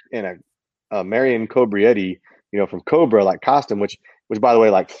 in a Marion Cobrietti, from Cobra like costume, which by the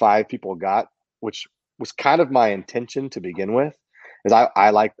way, like 5 people got, which was kind of my intention to begin with, is I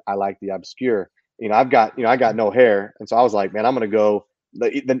like the obscure. I got no hair, and so I was like, man, I'm gonna go.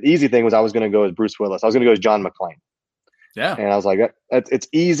 The easy thing was I was gonna go as Bruce Willis. I was gonna go as John McClane. Yeah. And I was like, it's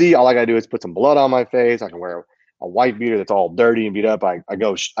easy. All I gotta do is put some blood on my face. I can wear a white beater that's all dirty and beat up. I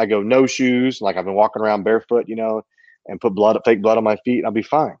go no shoes, like I've been walking around barefoot, and put fake blood on my feet, and I'll be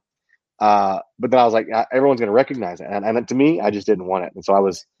fine. But then I was like, everyone's gonna recognize it, and to me, I just didn't want it, and so I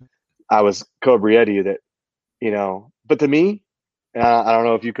was Cobrietti that, But to me, and I don't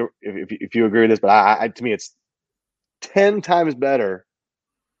know if you agree with this, but to me, it's 10 times better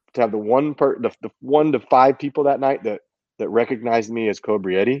to have the 1 to 5 people that night that recognized me as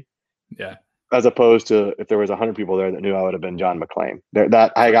Cobrietti. Yeah. As opposed to if there was 100 people there that knew I would have been John McClane.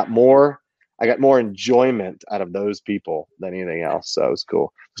 That I got more enjoyment out of those people than anything else. So it was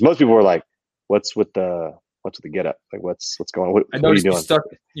cool. Because most people were like, "What's with the get up? Like, what's going on? What are you doing?"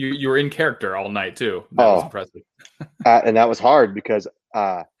 You were in character all night too. That was impressive. And that was hard because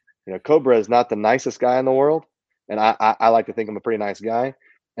Cobra is not the nicest guy in the world, and I like to think I'm a pretty nice guy.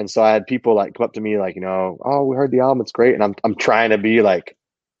 And so I had people like come up to me like, "Oh, we heard the album, it's great," and I'm trying to be like,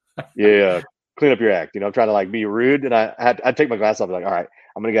 "Yeah, clean up your act." I'm trying to like be rude, and I'd take my glasses off and be like, all right,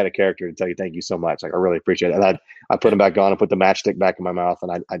 I'm gonna get a character to tell you thank you so much. Like, I really appreciate it. And I put them back on and put the matchstick back in my mouth,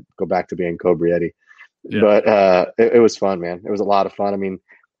 and I'd go back to being Cobrietti. Yeah. But it was fun, man. It was a lot of fun. I mean,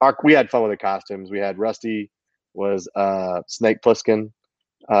 we had fun with the costumes. We had Rusty was Snake Plissken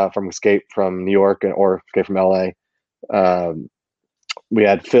from Escape from New York or Escape from LA. We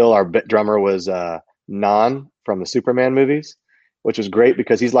had Phil, our drummer, was Non from the Superman movies, which was great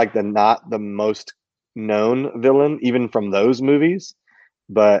because he's like not the most known villain, even from those movies.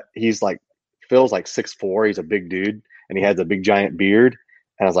 But Phil's like 6'4", he's a big dude, and he has a big giant beard.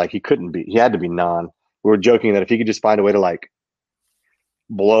 And I was like, he had to be Non. We were joking that if he could just find a way to like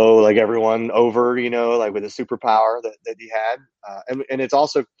blow like everyone over, like with a superpower that he had. And it's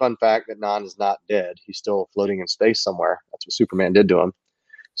also a fun fact that Non is not dead. He's still floating in space somewhere. That's what Superman did to him.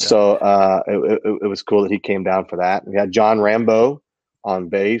 Yeah. So it was cool that he came down for that. We had John Rambo on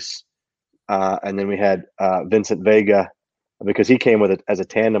bass, and then we had Vincent Vega because he came with it as a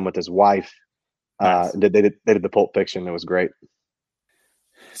tandem with his wife. Nice. They did the Pulp Fiction. It was great.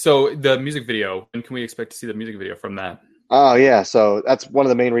 So the music video, when can we expect to see the music video from that? Oh yeah, so that's one of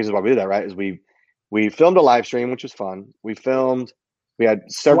the main reasons why we did that, right? Is we filmed a live stream, which was fun. We had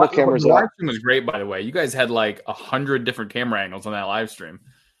several cameras. The live stream was great, by the way. You guys had like 100 different camera angles on that live stream.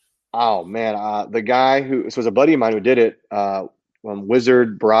 Oh man, the guy this was a buddy of mine who did it,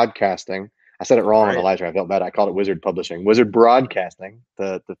 Wizard Broadcasting. I said it wrong on the live stream. I felt bad. I called it Wizard Publishing. Wizard Broadcasting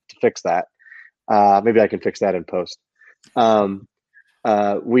to fix that. Maybe I can fix that in post.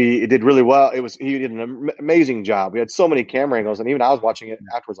 We did really well. He did an amazing job. We had so many camera angles, and even I was watching it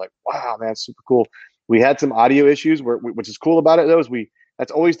afterwards, like, wow, man, super cool. We had some audio issues, which is cool about it though.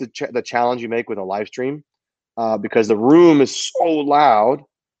 That's always the challenge you make with a live stream, because the room is so loud.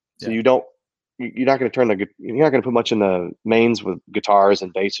 So you're not going to you're not going to put much in the mains with guitars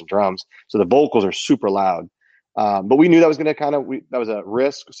and bass and drums. So the vocals are super loud. But we knew that was going to that was a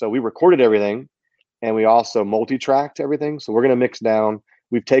risk. So we recorded everything, and we also multi-tracked everything. So we're going to mix down.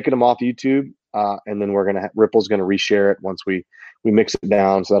 We've taken them off YouTube, and then Ripple's going to reshare it once we mix it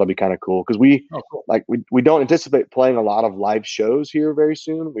down. So that'll be kind of cool because we don't anticipate playing a lot of live shows here very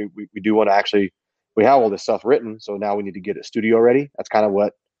soon. We do want to actually. We have all this stuff written, so now we need to get it studio ready.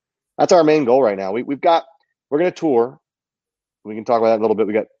 That's our main goal right now. We're going to tour. We can talk about that a little bit.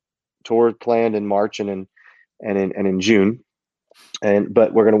 We got tours planned in March and in June,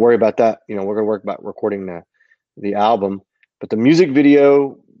 but we're going to worry about that. We're going to work about recording the album, but the music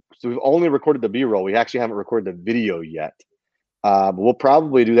video. So we've only recorded the B-roll. We actually haven't recorded the video yet. But we'll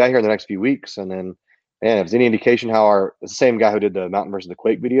probably do that here in the next few weeks. And then, man, if there's any indication how the same guy who did the Mountain versus the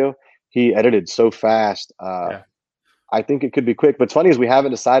Quake video, he edited so fast. I think it could be quick. But it's funny is we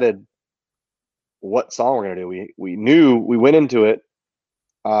haven't decided what song we're gonna do. We knew we went into it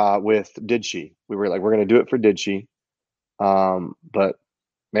with Did She. We were like, we're gonna do it for Did She. But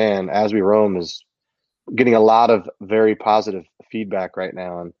man, As We Roam is getting a lot of very positive feedback right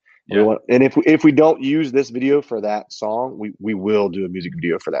now, and Yeah. And if we don't use this video for that song, we will do a music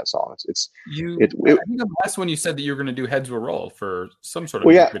video for that song. I think the last one you said that you were going to do Heads Will Roll for some sort of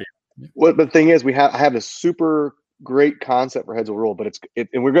well, music yeah. video. Well, the thing is, I have a super great concept for Heads Will Roll, but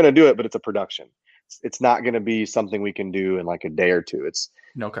and we're going to do it, but it's a production. It's not going to be something we can do in like a day or two.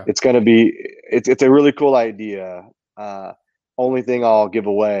 Okay. It's going to be it's a really cool idea. Only thing I'll give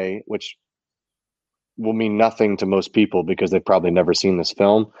away, which will mean nothing to most people because they've probably never seen this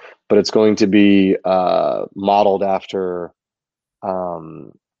film, but it's going to be modeled after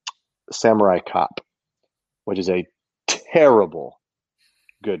Samurai Cop, which is a terrible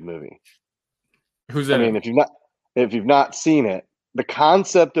good movie. Who's in it? If you've not seen it, the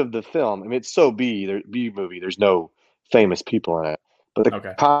concept of the film, I mean, it's so B movie. There's no famous people in it, but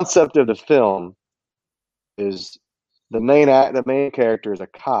the concept of the film is the main character is a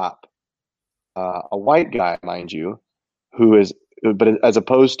cop, a white guy, mind you, but as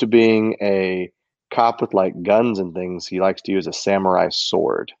opposed to being a cop with like guns and things, he likes to use a samurai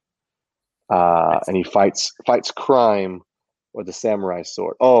sword, and he fights crime with a samurai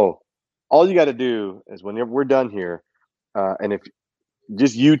sword. Oh, all you got to do is whenever we're done here, and if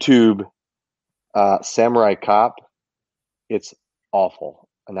just YouTube Samurai Cop, it's awful,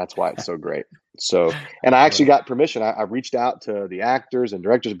 and that's why it's so great. So, and I actually got permission. I reached out to the actors and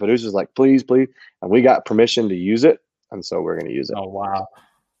directors and producers, like, please, and we got permission to use it, and so we're going to use it. Oh wow,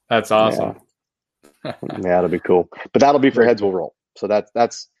 that's awesome. Yeah, that'll be cool. But that'll be for Heads Will Roll. So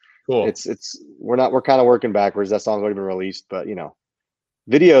that's cool. We're kind of working backwards. That song's already been released, but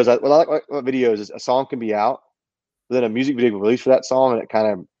videos. What I like about videos is a song can be out, but then a music video released for that song, and it kind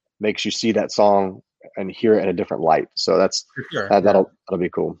of makes you see that song and hear it in a different light. So that'll be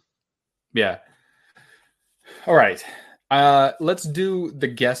cool. Yeah. All right. Let's do the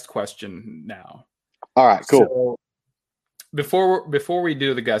guest question now. All right, cool. So before we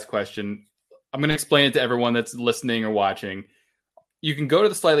do the guest question, I'm going to explain it to everyone that's listening or watching. You can go to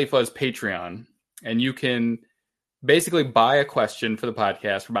the Slightly Fuzz Patreon, and you can basically buy a question for the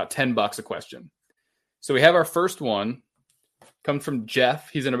podcast for about $10 a question. So we have our first one. Comes from Jeff.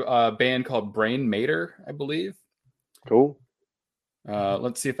 He's in a band called Brain Mater, I believe. Cool.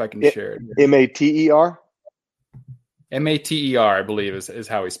 Let's see if I can share it. Mater? Mater, I believe, is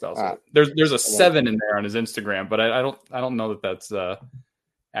how he spells it. There's a 7 in there on his Instagram, but I don't know that that's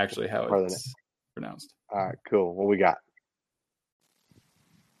actually how it's pronounced. All right, cool. What we got?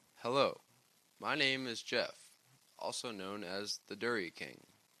 Hello, my name is Jeff, also known as the Dury King,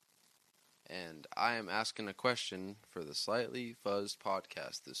 and I am asking a question for the Slightly Fuzzed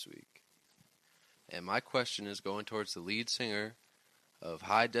podcast this week. And my question is going towards the lead singer of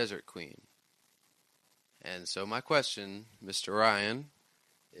High Desert Queen. And so my question, Mr. Ryan,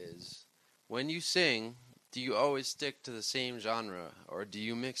 is when you sing, do you always stick to the same genre, or do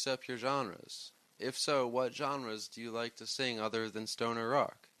you mix up your genres? If so, what genres do you like to sing other than stoner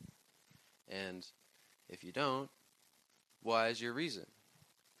rock? And if you don't, why is your reason?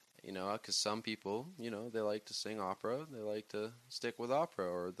 Because some people, they like to sing opera, they like to stick with opera,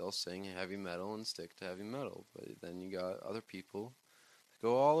 or they'll sing heavy metal and stick to heavy metal. But then you got other people that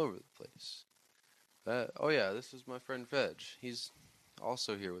go all over the place. This is my friend Fedge. He's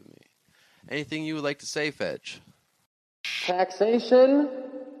also here with me. Anything you would like to say, Fedge? Taxation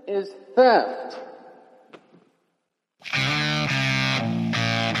is theft.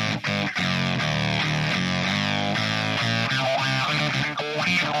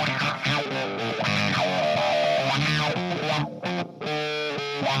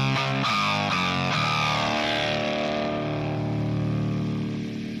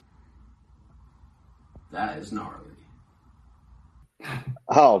 That is gnarly.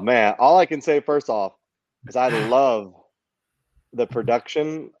 Oh man, all I can say first off is I love the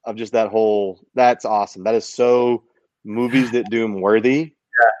production of just that whole. That's awesome. That is so Movies That Doom worthy.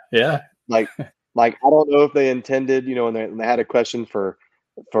 Yeah. Like I don't know if they intended, when they had a question for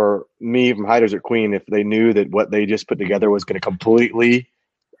me from High Desert Queen, if they knew that what they just put together was going to completely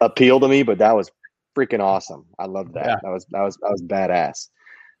appeal to me, but that was freaking awesome. I love that. Yeah. That was badass.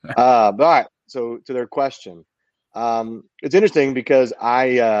 But all right. So to their question, it's interesting because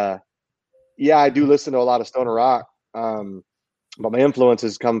I do listen to a lot of stoner rock, but my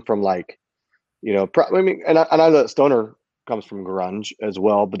influences come from and I know that stoner comes from grunge as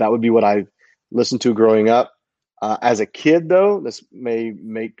well, but that would be what I listened to growing up. As a kid, though, this may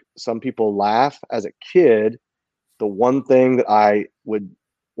make some people laugh. As a kid, the one thing that the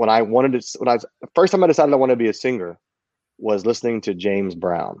first time I decided I wanted to be a singer was listening to James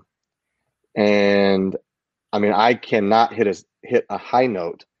Brown. And I mean, I cannot hit a high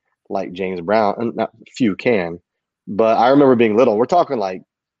note like James Brown, and not few can, but I remember being little. We're talking like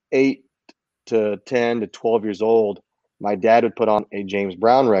 8 to 10 to 12 years old, my dad would put on a James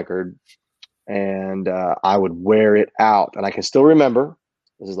Brown record, and I would wear it out. And I can still remember,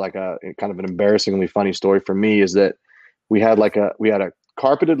 this is like a kind of an embarrassingly funny story for me, is that we had a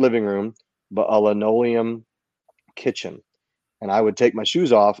carpeted living room, but a linoleum kitchen. And I would take my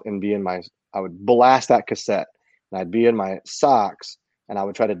shoes off and I would blast that cassette, and I'd be in my socks, and I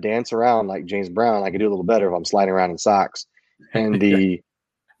would try to dance around like James Brown. I could do a little better if I'm sliding around in socks. And the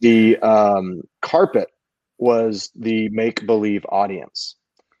carpet was the make-believe audience.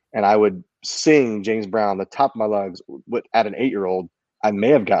 And I would sing James Brown, the top of my lungs. At an 8-year-old, I may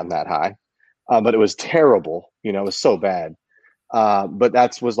have gotten that high, but it was terrible. It was so bad. But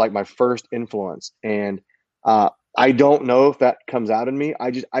that was like my first influence. And I don't know if that comes out in me.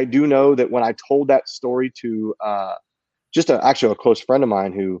 I do know that when I told that story to actually a close friend of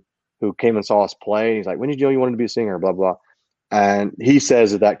mine who came and saw us play, he's like, "When did you know you wanted to be a singer?" Blah blah. And he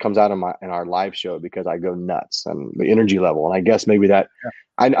says that comes out in our live show because I go nuts and the energy level. And I guess maybe that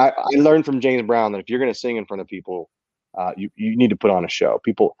I learned from James Brown that if you're going to sing in front of people, you need to put on a show.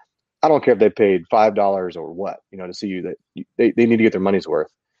 People, I don't care if they paid $5 or what, to see you, that they need to get their money's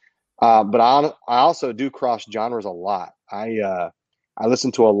worth. But I also do cross genres a lot. I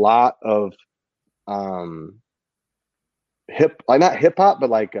listen to a lot of not hip hop, but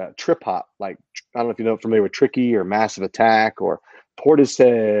like trip hop. Like, I don't know if you're familiar with Tricky or Massive Attack or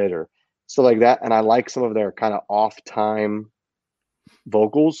Portishead or stuff like that. And I like some of their kind of off time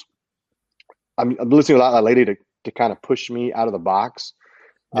vocals. I'm listening a lot lately to kind of push me out of the box,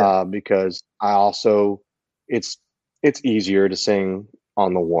 because I also it's easier to sing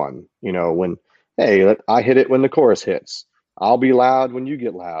on the one. When I hit it when the chorus hits. I'll be loud when you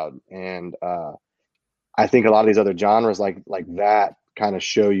get loud, and I think a lot of these other genres like that kind of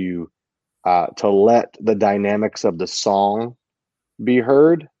show you to let the dynamics of the song be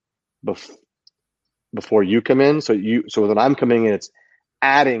heard before you come in. So when I'm coming in, it's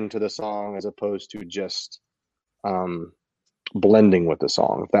adding to the song as opposed to just blending with the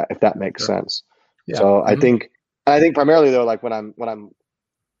song. If that makes sense. Yeah. So mm-hmm. I think primarily though, like when I'm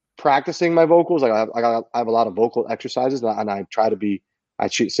practicing my vocals, like I have a lot of vocal exercises, and I try to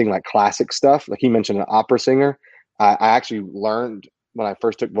sing like classic stuff. Like he mentioned an opera singer. I actually learned when I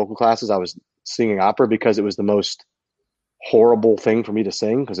first took vocal classes, I was singing opera because it was the most horrible thing for me to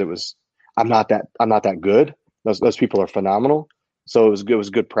sing, because I'm not that good. Those people are phenomenal. So it was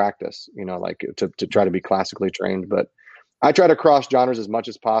good practice, like to try to be classically trained. But I try to cross genres as much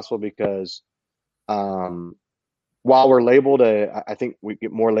as possible because while we're labeled I think we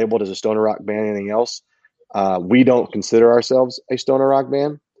get more labeled as a stoner rock band than anything else. We don't consider ourselves a stoner rock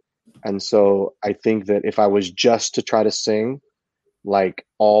band. And so I think that if I was just to try to sing like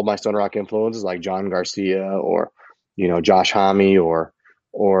all my stoner rock influences, like John Garcia or, Josh Homme or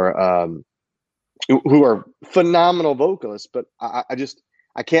who are phenomenal vocalists, but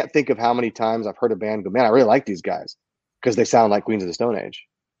I can't think of how many times I've heard a band go, "Man, I really like these guys," because they sound like Queens of the Stone Age.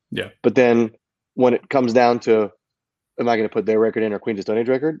 Yeah. But then when it comes down to, am I going to put their record in or Queens of Stone Age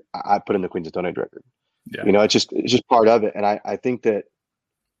record? I put in the Queens of Stone Age record. Yeah. It's just part of it. And I think that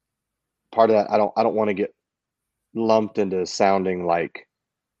part of that, I don't want to get lumped into sounding like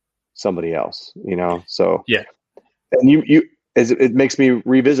somebody else, so. Yeah. And it makes me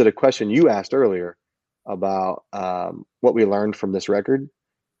revisit a question you asked earlier about what we learned from this record,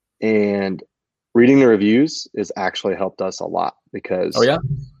 and reading the reviews has actually helped us a lot because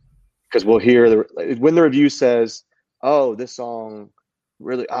we'll hear when the review says, "Oh, this song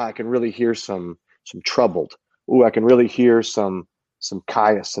really, I can really hear some Troubled. Ooh, I can really hear some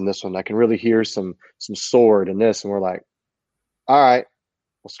Caius in this one. I can really hear some Sword in this," and we're like, "All right,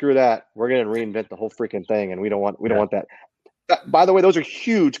 well, screw that. We're going to reinvent the whole freaking thing, and we don't want that." By the way, those are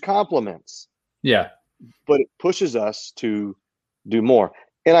huge compliments. Yeah. But it pushes us to do more.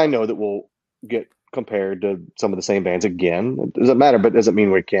 And I know that we'll get compared to some of the same bands again. It doesn't matter, but it doesn't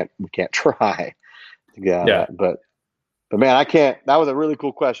mean we can't try to get out of that. But man, I can't. That was a really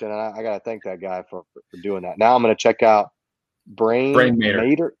cool question, and I got to thank that guy for doing that. Now I'm going to check out Brain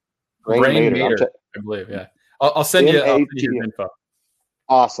Mater. Brain Mater, I believe. Yeah, I'll send you his info.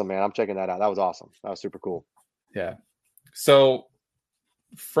 Awesome, man. I'm checking that out. That was awesome. That was super cool. Yeah. So,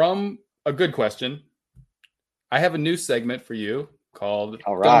 from a good question, I have a new segment for you called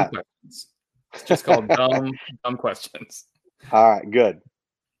All right. Dumb Questions. It's just called Dumb Questions. All right, good.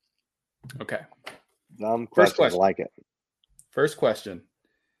 Okay. Dumb questions. I like it. First question.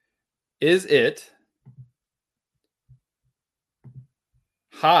 Is it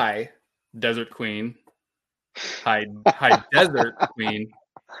High Desert Queen, High Desert Queen,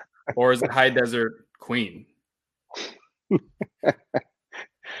 or is it High Desert Queen?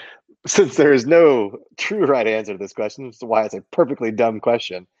 since there is no true right answer to this question, which is why it's a perfectly dumb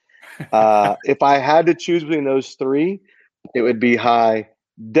question. If I had to choose between those three, it would be High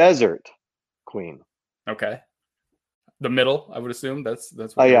Desert Queen. Okay. The middle, I would assume that's Oh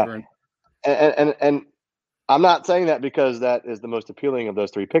what you're yeah, referring. and I'm not saying that because that is the most appealing of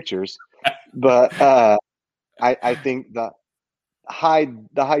those three pictures, but I think the high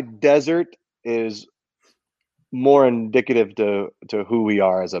desert is more indicative to who we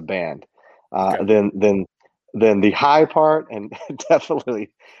are as a band Okay. than the high part, and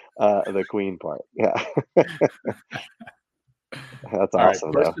definitely the Queen part. Yeah, that's All right.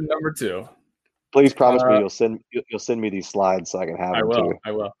 awesome though. Question number 2. Please promise me Uh, you'll send me these slides so I can have I them will. too.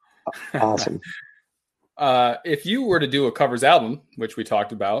 I will. Awesome. If you were to do a covers album, which we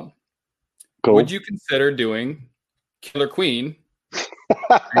talked about, Cool. would you consider doing Killer Queen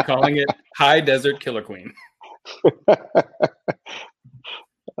and calling it High Desert Killer Queen?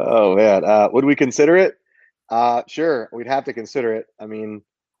 Oh man, would we consider it? Sure, we'd have to consider it. I mean,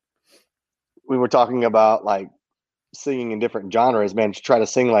 we were talking about like singing in different genres, man. To try to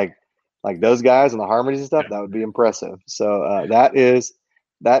sing like those guys and the harmonies and stuff, that would be impressive. So that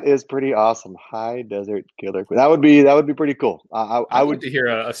is pretty awesome. High Desert Killer Queen. That would be pretty cool. I would like to hear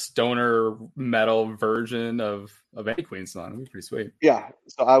a stoner metal version of any Queen song. It'd be pretty sweet. Yeah.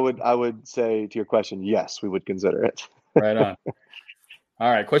 So I would say to your question, yes, we would consider it. Right on.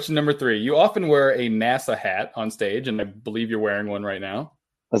 All right. Question number 3. You often wear a NASA hat on stage, and I believe you're wearing one right now.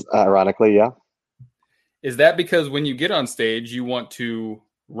 Ironically, yeah. Is that because when you get on stage, you want to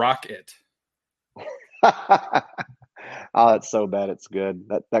rock it? Oh, that's so bad. It's good.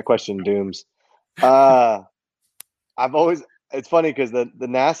 That question dooms. I've always, it's funny because the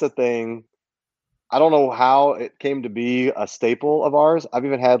NASA thing, I don't know how it came to be a staple of ours. I've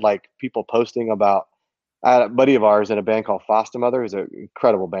even had like people posting about, I had a buddy of ours in a band called Foster Mother, who's an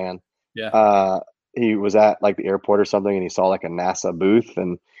incredible band. Yeah. He was at like the airport or something, and he saw like a NASA booth,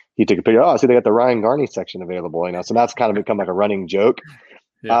 and he took a picture. Oh, see, they got the Ryan Garney section available, you know. So that's kind of become like a running joke.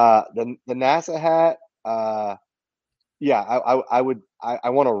 Yeah. The NASA hat, yeah, I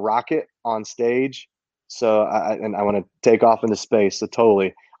want to rock it on stage. So I want to take off into space. So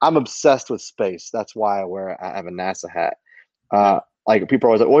totally, I'm obsessed with space. That's why I have a NASA hat. Like people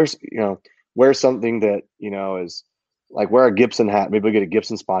are always like, wear something that is like, wear a Gibson hat. Maybe we'll get a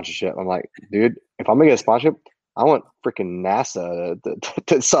Gibson sponsorship. I'm like, dude, if I'm gonna get a sponsorship, I want freaking NASA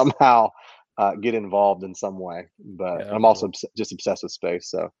to somehow get involved in some way. But Yeah, I'm also cool. just obsessed with space.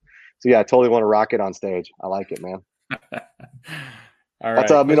 So yeah, I totally want to rock it on stage. I like it, man. All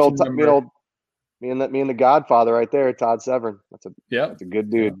That's right. me and the Godfather right there, Todd Severn. That's a good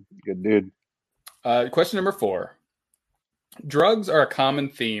dude. Yeah. Good dude. Question number 4. Drugs are a common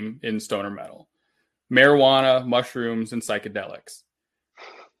theme in stoner metal. Marijuana, mushrooms, and psychedelics.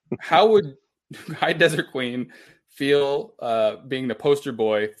 How would High Desert Queen feel being the poster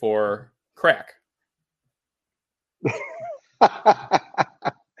boy for crack?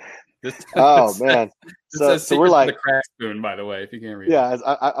 Oh man. So we're like the crack spoon, by the way, if you can't read yeah, it.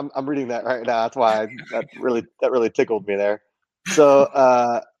 I'm reading that right now. That's why that really tickled me there.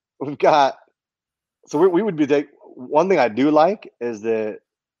 So we've got we would be one thing I do like is that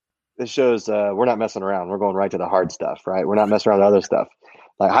this shows we're not messing around. We're going right to the hard stuff, right? We're not messing around with other stuff.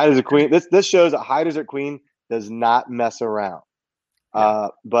 Like High Desert Queen. This shows that High Desert Queen does not mess around. Yeah.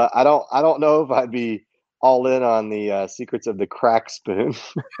 But I don't know if I'd be all in on the secrets of the crack spoon.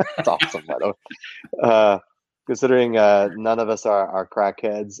 That's awesome, by the way. Considering none of us are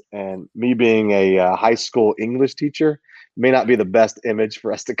crackheads, and me being a high school English teacher may not be the best image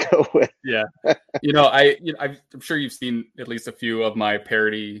for us to go with. Yeah. I'm sure you've seen at least a few of my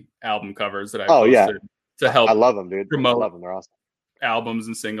parody album covers that I posted to help I love them, dude. promote I love them. They're awesome. albums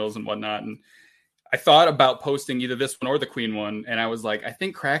and singles and whatnot. And I thought about posting either this one or the Queen one, and I was like, I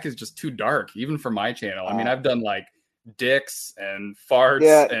think crack is just too dark, even for my channel. I mean, I've done like dicks and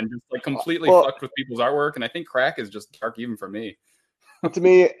farts and just like completely fucked with people's artwork, and I think crack is just dark even for me. To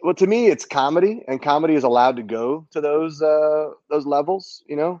me, it's comedy, and comedy is allowed to go to those levels,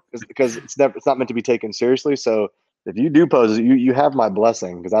 because it's not meant to be taken seriously. So if you do pose, you have my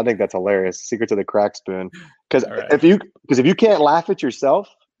blessing, because I think that's hilarious. Secret to the crack spoon. Because if you can't laugh at yourself,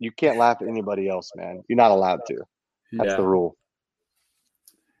 you can't laugh at anybody else, man. You're not allowed to. That's the rule.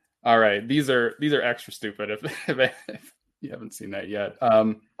 All right, these are extra stupid. If you haven't seen that yet,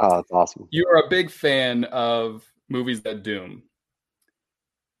 oh, that's awesome. You are a big fan of movies that doom.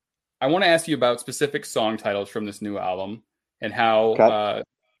 I want to ask you about specific song titles from this new album and how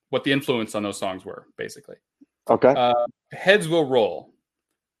what the influence on those songs were, basically. Okay. Heads Will Roll.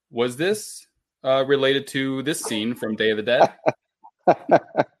 Was this related to this scene from Day of the Dead?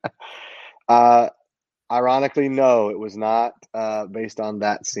 Ironically, no, it was not based on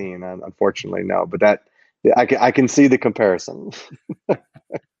that scene. Unfortunately, no. But that I can see the comparison. Do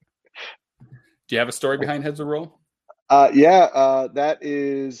you have a story behind Heads of Roll? That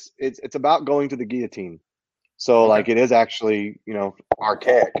is it's about going to the guillotine. So Okay. like it is actually,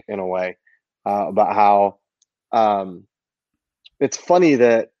 archaic in a way, about how it's funny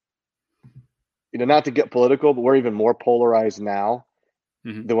that, not to get political, but we're even more polarized now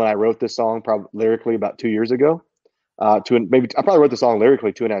Mhm. than when I wrote this song, probably lyrically about 2 years ago. Maybe I probably wrote the song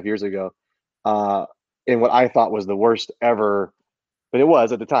lyrically 2.5 years ago, in what I thought was the worst ever, but it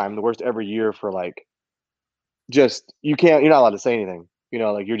was at the time the worst ever year for like, just you're not allowed to say anything.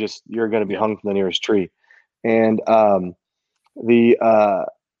 Like you're going to be Yeah. hung from the nearest tree, and the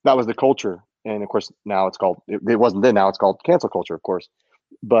that was the culture. And of course now it's called, it wasn't then, now it's called cancel culture, of course.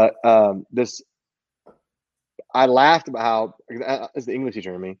 But this I laughed about how, as the English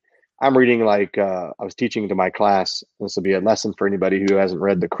teacher in me, I'm reading like, I was teaching to my class. This will be a lesson for anybody who hasn't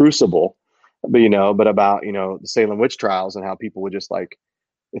read The Crucible, but about the Salem witch trials, and how people would just like,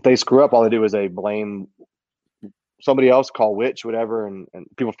 if they screw up, all they do is they blame somebody else, call witch, whatever, and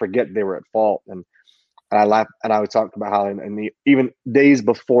people forget they were at fault. And I laughed, and I would talk about how in the even days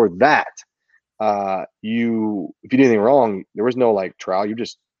before that, if you did anything wrong, there was no like trial. You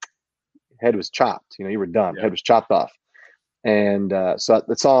just, head was chopped. You were done. Yeah. Head was chopped off. And so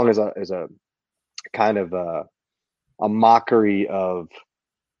the song is a kind of a mockery of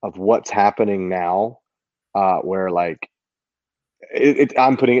what's happening now, where like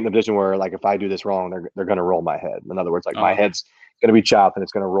I'm putting it in the position where like if I do this wrong, they're going to roll my head. In other words, like my head's going to be chopped and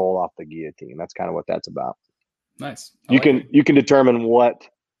it's going to roll off the guillotine. That's kind of what that's about. Nice. You can determine what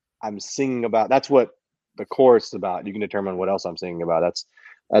I'm singing about. That's what the chorus is about. You can determine what else I'm singing about.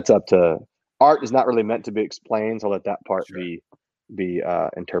 That's up to art. Is not really meant to be explained, so let that part be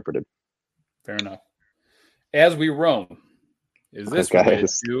interpreted. Fair enough. As We Roam, is this related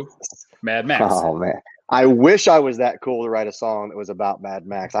to Mad Max? Oh man, I wish I was that cool to write a song that was about Mad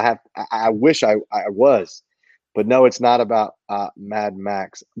Max. I wish I was, but no, it's not about Mad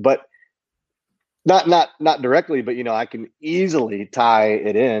Max. But not directly, but I can easily tie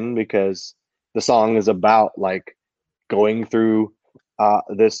it in, because the song is about like going through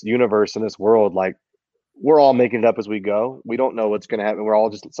this universe and this world. Like, we're all making it up as we go. We don't know what's going to happen. We're all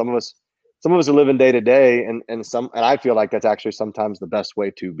just, some of us are living day to day, and I feel like that's actually sometimes the best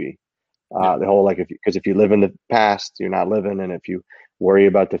way to be. The whole like, because if you live in the past, you're not living, and if you worry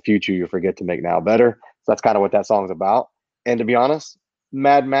about the future, you forget to make now better. So that's kind of what that song's about. And to be honest,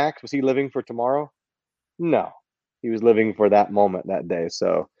 Mad Max, was he living for tomorrow? No, he was living for that moment, that day.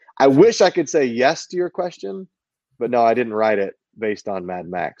 So I wish I could say yes to your question, but no, I didn't write it based on Mad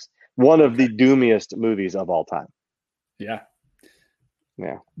Max, one of the doomiest movies of all time. Yeah.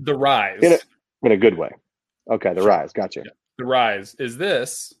 Yeah. The Rise. In a good way. Okay, The Rise. Gotcha. Yeah. The Rise. Is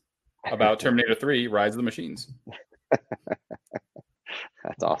this about Terminator 3, Rise of the Machines?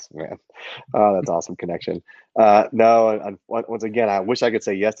 That's awesome, man. Oh, that's awesome connection. No, once again, I wish I could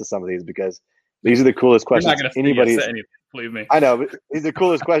say yes to some of these, because these are the coolest questions You're not going to say yes to anything, believe me. I know, but these are the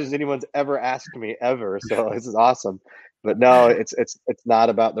coolest questions anyone's ever asked me ever. So this is awesome. But no, it's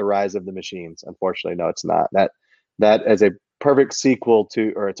not about the Rise of the Machines. Unfortunately, no, it's not. That is a perfect sequel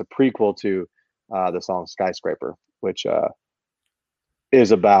to, or it's a prequel to, the song Skyscraper, which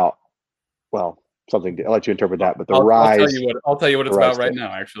is about, well, something. I'll let you interpret that. But Rise. I'll tell you what it's about right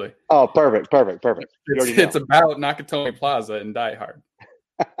now. Actually. Oh, perfect. It's about Nakatomi Plaza and Die Hard.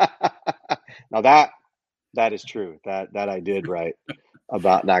 Now that is true. That I did write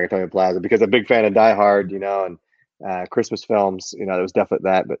about Nakatomi Plaza, because I'm a big fan of Die Hard, and Christmas films. It was definitely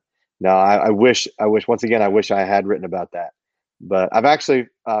that. But no, I wish once again, I wish I had written about that. But I've actually,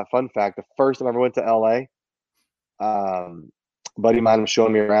 fun fact, the first time I ever went to LA, a buddy of mine was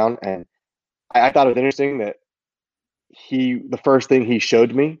showing me around, and I thought it was interesting that the first thing he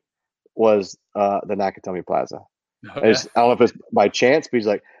showed me was the Nakatomi Plaza. Okay. I don't know if it's by chance, but he's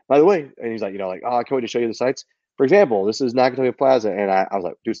like, by the way, and he's like, oh, I can't wait to show you the sites. For example, this is Nakatomi Plaza, and I was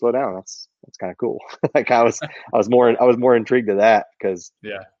like, dude, slow down. That's kind of cool. Like I was more intrigued to that, because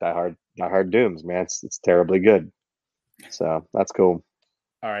Die Hard dooms, man. It's terribly good. So that's cool.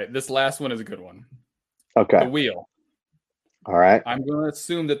 All right, this last one is a good one. Okay. The Wheel. All right. I'm going to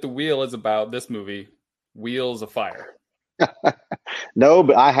assume that The Wheel is about this movie, Wheels of Fire. No,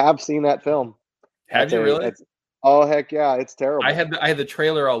 but I have seen that film. Have you really? Oh heck yeah, it's terrible. I had the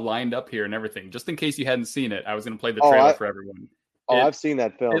trailer all lined up here and everything, just in case you hadn't seen it. I was going to play the trailer for everyone. I've seen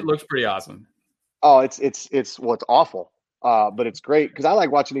that film. It looks pretty awesome. Oh, it's awful, but it's great, because I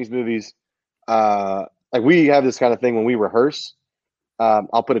like watching these movies. Like we have this kind of thing when we rehearse.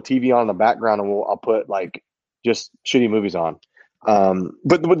 I'll put a TV on in the background and I'll put like just shitty movies on,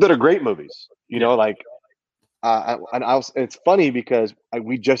 but that are great movies. You know, like it's funny because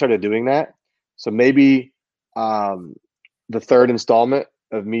we just started doing that, so maybe the third installment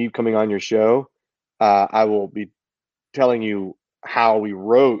of me coming on your show, I will be telling you how we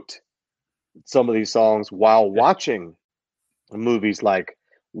wrote some of these songs while watching movies like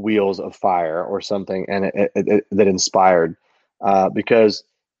Wheels of Fire or something, and that inspired. Because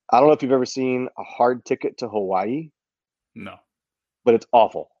I don't know if you've ever seen A Hard Ticket to Hawaii. No. But it's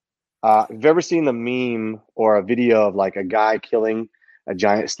awful. Have you ever seen the meme or a video of like a guy killing a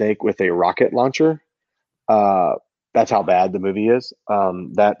giant snake with a rocket launcher? That's how bad the movie is.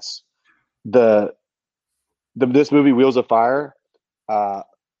 That's this movie Wheels of Fire.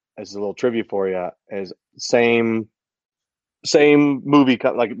 As a little trivia for you, is same movie.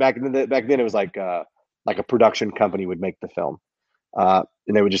 Like back then it was like a production company would make the film, and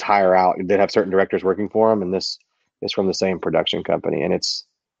they would just hire out. They'd have certain directors working for them, and this is from the same production company, and it's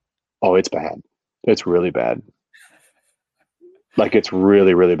bad. It's really bad. Like it's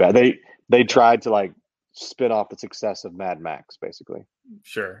really, really bad. They tried to like spin off the success of Mad Max, basically.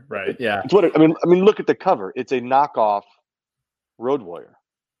 Sure. Right. Yeah. It's what I mean, look at the cover. It's a knockoff Road Warrior.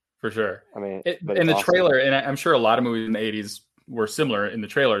 For sure. I mean, in the trailer, and I'm sure a lot of movies in the 80s were similar in the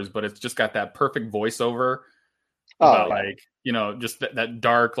trailers, but it's just got that perfect voiceover about like, you know, just that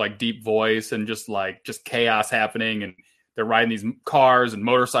dark, like deep voice and just chaos happening. And they're riding these cars and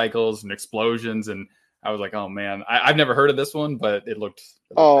motorcycles and explosions. And I was like, oh man, I've never heard of this one, but it looked.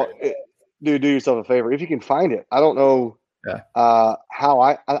 Do yourself a favor. If you can find it. I don't know how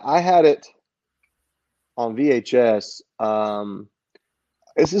I had it on VHS.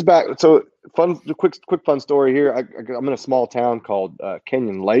 This is back. So quick fun story here. I'm in a small town called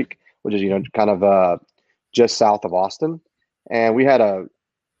Canyon Lake, which is, you know, kind of just south of Austin. And we had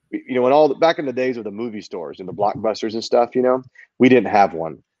when back in the days of the movie stores and the Blockbusters and stuff, you know, we didn't have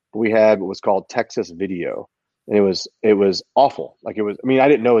one. We had what was called Texas Video. And it was awful. Like I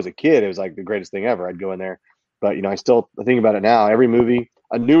didn't know as a kid, it was like the greatest thing ever. I'd go in there, but you know, I think about it now. Every movie,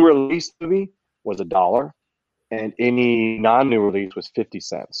 a new release movie was $1. And any non-new release was 50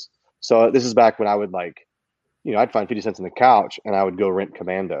 cents. So this is back when I would I'd find 50 cents on the couch and I would go rent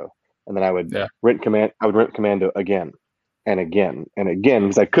Commando. And then I would rent Commando again and again and again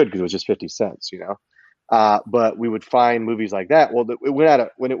because it was just 50 cents, you know. But we would find movies like that. Well,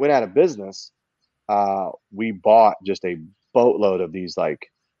 when it went out of business, we bought just a boatload of these like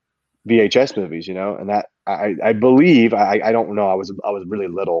VHS movies, you know, and that I believe, I don't know. I was really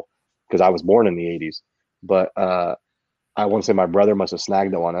little because I was born in the 80s. But I want to say my brother must have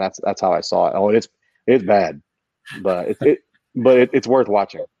snagged that one, and that's how I saw it. Oh, it's bad, but it's worth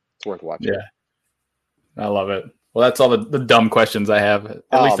watching. It's worth watching. Yeah, I love it. Well, that's all the dumb questions I have.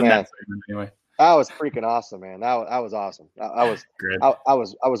 At least in that segment, anyway. That was freaking awesome, man. That was awesome. I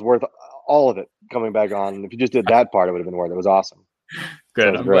was worth all of it coming back on. And if you just did that part, it would have been worth it. It was awesome.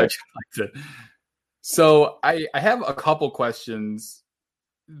 Good. I'm glad you liked it. So I have a couple questions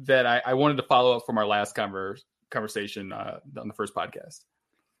that I wanted to follow up from our last conversation on the first podcast.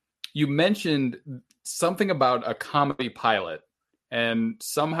 You mentioned something about a comedy pilot, and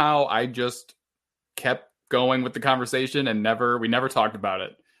somehow I just kept going with the conversation and we never talked about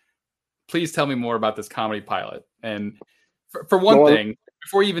it. Please tell me more about this comedy pilot. And for one thing,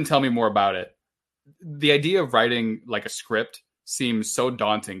 before you even tell me more about it, the idea of writing like a script seems so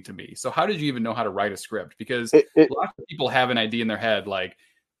daunting to me. So how did you even know how to write a script? Because a lot of people have an idea in their head, like,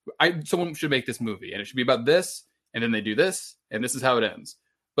 someone should make this movie and it should be about this, and then they do this, and this is how it ends.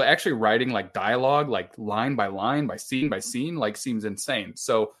 But actually writing like dialogue, like line by line, by scene, like seems insane.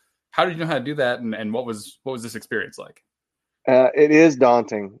 So how did you know how to do that? And what was this experience like? It is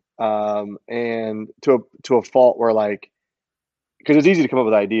daunting. And to a fault where because it's easy to come up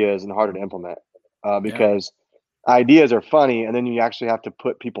with ideas and harder to implement, because ideas are funny. And then you actually have to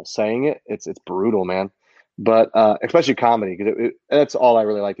put people saying it. It's brutal, man. But especially comedy, because that's all I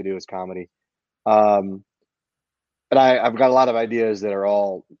really like to do is comedy. And I've got a lot of ideas that are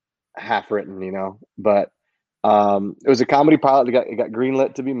all half written, you know. But it was a comedy pilot. It got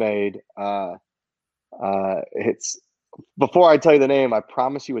greenlit to be made. It's before I tell you the name, I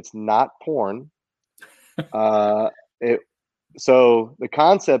promise you it's not porn. So the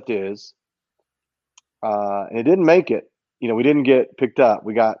concept is, and it didn't make it. You know, we didn't get picked up.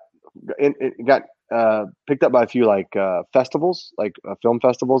 It got picked up by a few festivals, film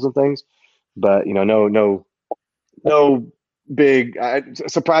festivals and things, but you know, no big.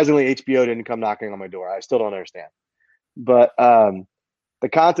 Surprisingly, HBO didn't come knocking on my door. I still don't understand. But the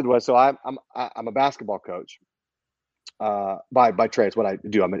content was, so I'm a basketball coach, by trade. It's what I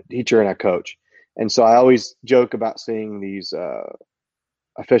do. I'm a teacher and I coach, and so I always joke about seeing these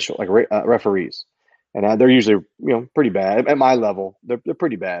official referees, and they're usually pretty bad at my level. They're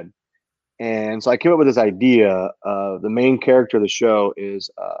pretty bad, and so I came up with this idea. The main character of the show is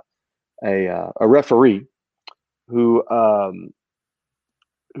a referee who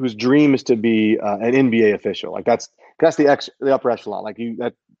whose dream is to be an NBA official. Like that's the upper echelon. Like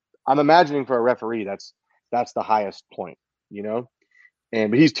I'm imagining for a referee, that's the highest point,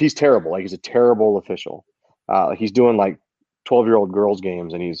 but he's terrible. Like he's a terrible official. He's doing like 12-year-old girls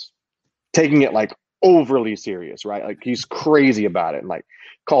games and he's taking it like overly serious, right? Like he's crazy about it and like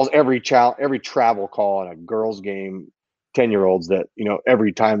calls every travel call in a girls game, 10-year-olds that,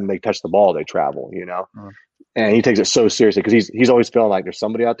 every time they touch the ball, they travel, and he takes it so seriously because he's always feeling like there's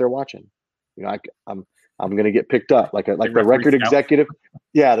somebody out there watching. I'm going to get picked up like the record scout. Executive.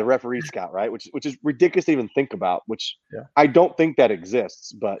 Yeah, the referee scout, right? Which is ridiculous to even think about, which I don't think that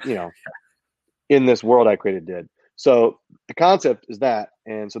exists, but in this world I created did. So the concept is that,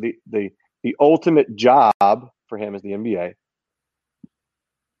 and so the ultimate job for him is the NBA.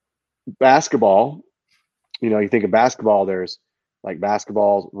 Basketball, you think of basketball, there's like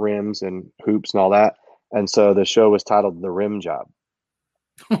basketballs, rims, and hoops and all that. And so the show was titled The Rim Job.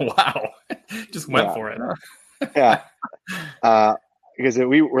 Wow. Just went for it. Yeah. Because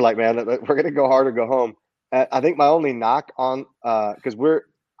we were like, man, we're going to go hard or go home. I think my only knock on, because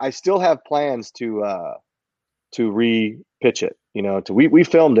I still have plans to re-pitch it, we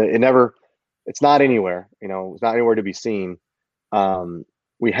filmed it. It's not anywhere, it's not anywhere to be seen.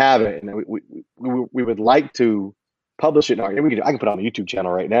 We have it and we would like to publish it. I can put it on the YouTube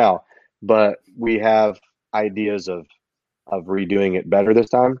channel right now, but we have ideas of redoing it better this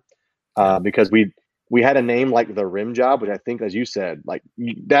time, because we had a name like The Rim Job, which I think, as you said, like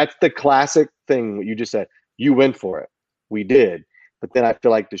that's the classic thing. What you just said, you went for it. We did, but then I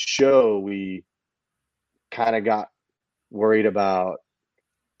feel like the show we kind of got worried about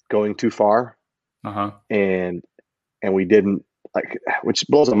going too far, and we didn't, like, which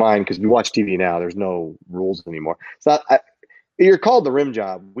blows my mind because we watch TV now. There's no rules anymore. It's not. You're called The Rim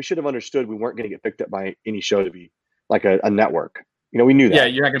Job. We should have understood we weren't going to get picked up by any show to be like a network. We knew that. Yeah,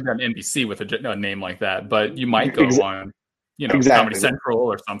 you're not going to be on NBC with a name like that, but you might go on, exactly. Comedy Central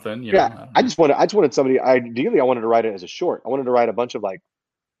or something. I just wanted somebody. Ideally, I wanted to write it as a short. I wanted to write a bunch of like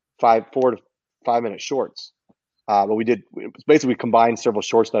 4 to 5 minute shorts. But we did. Basically, we combined several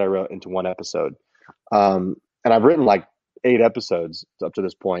shorts that I wrote into one episode. And I've written like 8 episodes up to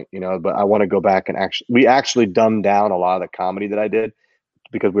this point, but I want to go back and we actually dumbed down a lot of the comedy that I did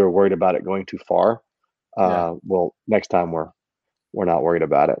because we were worried about it going too far. Well, next time we're not worried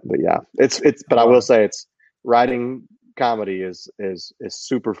about it, but yeah, but I will say it's writing comedy is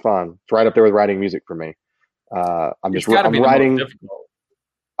super fun. It's right up there with writing music for me. I'm writing.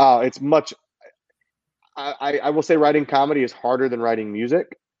 It's much. I will say writing comedy is harder than writing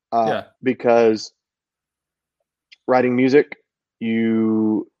music. Because writing music,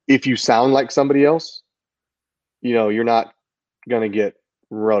 if you sound like somebody else, you're not gonna get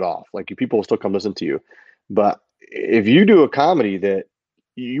wrote off. Like people will still come listen to you. But if you do a comedy that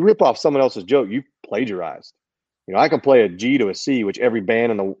you rip off someone else's joke, you plagiarized. I can play a G to a C, which every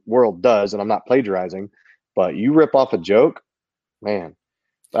band in the world does, and I'm not plagiarizing. But you rip off a joke, man.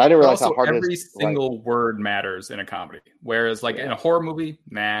 But I didn't realize how hard it is. Every single word matters in a comedy. Whereas, like in a horror movie,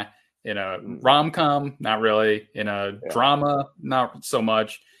 nah. In a rom-com, not really. In a drama, not so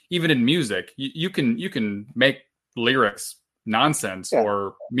much. Even in music, you can make lyrics nonsense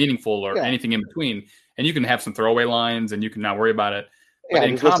or meaningful or anything in between, and you can have some throwaway lines, and you can not worry about it. But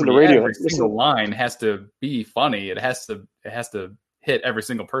in comedy, every single line has to be funny. It has to hit every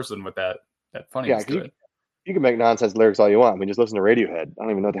single person with that funniness to it. You can make nonsense lyrics all you want. I mean, just listen to Radiohead. I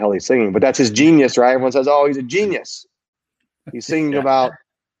don't even know what the hell he's singing, but that's his genius, right? Everyone says, "Oh, he's a genius." He's singing about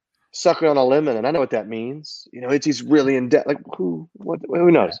sucking on a lemon, and I know what that means. He's really in depth. Like who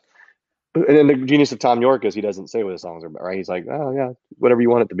knows? And then the genius of Tom York is he doesn't say what his songs are about, right? He's like, oh yeah, whatever you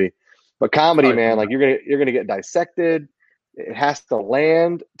want it to be. But comedy, man, like you're gonna get dissected. It has to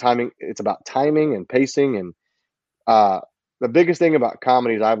land. Timing. It's about timing and pacing. And the biggest thing about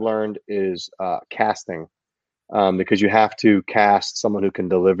comedies I've learned is casting, because you have to cast someone who can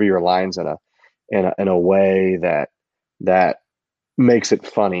deliver your lines in a way that makes it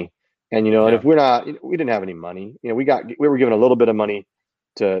funny. And and if we didn't have any money, we were given a little bit of money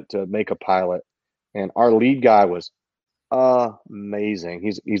to make a pilot, and our lead guy was amazing.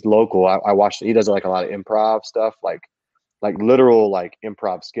 He's local. I watched it. He does like a lot of improv stuff, like literal like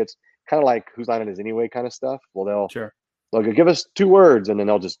improv skits, kind of like Whose Line It Is Anyway kind of stuff. Well, they'll give us 2 words and then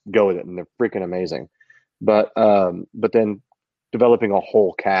they'll just go with it, and they're freaking amazing. but then developing a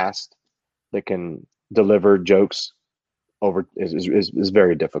whole cast that can deliver jokes over is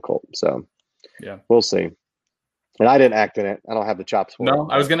very difficult. So Yeah. we'll see. And I didn't act in it. I don't have the chops for it. No,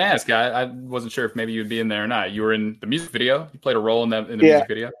 I was going to ask. I wasn't sure if maybe you'd be in there or not. You were in the music video. You played a role in the music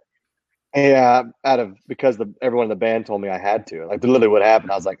video. Yeah, because everyone in the band told me I had to. Like literally, what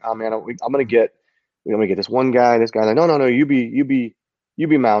happened? I was like, "Oh man, I'm gonna get this one guy, this guy." Like, no, you be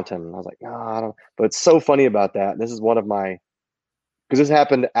Mountain. I was like, "No, I don't." But it's so funny about that. This is one of my because this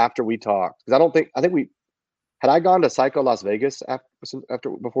happened after we talked. Because I think we had I gone to Psycho Las Vegas after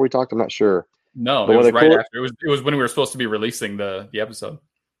before we talked. I'm not sure. No, but it was right after. It was when we were supposed to be releasing the episode.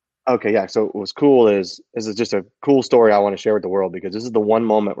 Okay, yeah. So what was cool is just a cool story I want to share with the world because this is the one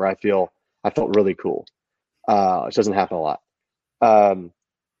moment where I felt really cool. Which doesn't happen a lot.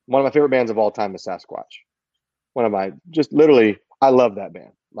 One of my favorite bands of all time is Sasquatch. One of my just literally, I love that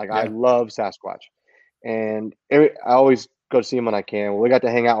band. Like I love Sasquatch, and I always go to see them when I can. Well, we got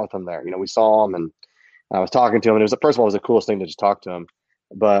to hang out with them there. We saw them, and I was talking to him. And first of all, it was the coolest thing to just talk to him.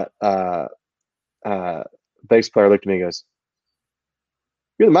 But bass player looked at me and goes,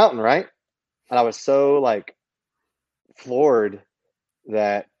 "You're the Mountain, right?" And I was so like floored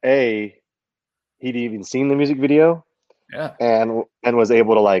that he'd even seen the music video, and was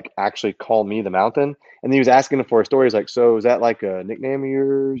able to like actually call me the Mountain. And he was asking for a story. He's like, "So is that like a nickname of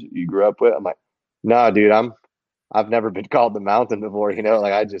yours you grew up with?" I'm like, "No, dude, I've never been called the Mountain before.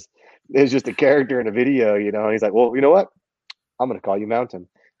 Like it's just a character in a video, And he's like, "Well, you know what? I'm gonna call you Mountain."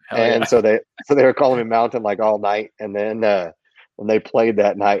 So they were calling me Mountain like all night, and then when they played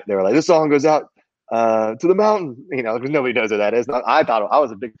that night, they were like, "This song goes out to the Mountain," because nobody knows who that is. I thought I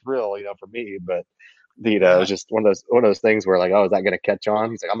was a big thrill, for me, but it was just one of those things where like, oh, is that going to catch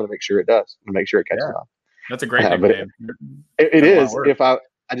on? He's like, "I'm going to make sure it does. I'm going to make sure it catches on." That's a great nickname. It is. If I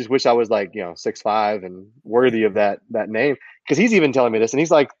just wish I was like 6'5" and worthy of that name, because he's even telling me this, and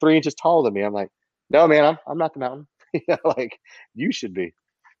he's like 3 inches taller than me. I'm like, "No, man, I'm not the Mountain." Like you should be.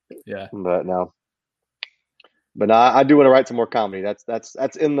 Yeah. But no. But no, I do want to write some more comedy.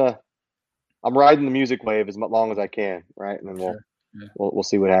 That's in the. I'm riding the music wave as long as I can, right? And then we'll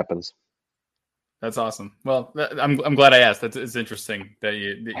see what happens. That's awesome. Well, I'm glad I asked. It's interesting that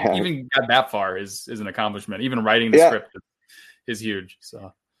you even got that far is an accomplishment. Even writing the script is huge.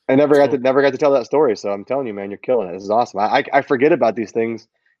 So I never got to tell that story. So I'm telling you, man, you're killing it. This is awesome. I forget about these things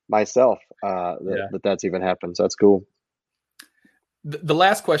myself. That's even happened. So that's cool. The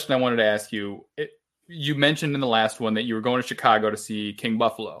last question I wanted to ask you. You mentioned in the last one that you were going to Chicago to see King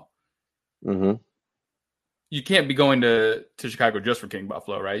Buffalo. Mm-hmm. You can't be going to Chicago just for King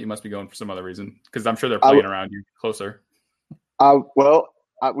Buffalo, right? You must be going for some other reason because I'm sure they're playing around you closer.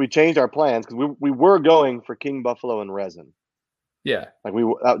 We changed our plans because we were going for King Buffalo and Resin. Yeah, like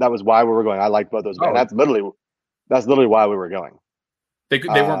that was why we were going. I like both those bands. That's literally why we were going. They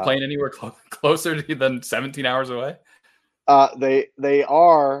weren't playing anywhere closer than 17 hours away. They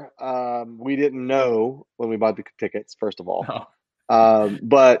are. We didn't know when we bought the tickets, first of all. Oh.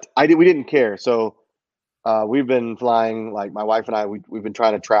 But we didn't care. So we've been flying, like my wife and I, we've been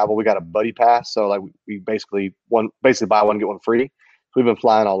trying to travel. We got a buddy pass. So like we basically buy one, get one free. So we've been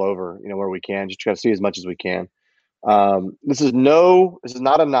flying all over, where we can, just try to see as much as we can. This is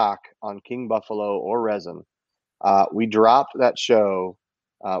not a knock on King Buffalo or Resin. We dropped that show.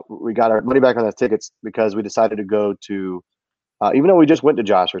 We got our money back on those tickets because we decided to go to, even though we just went to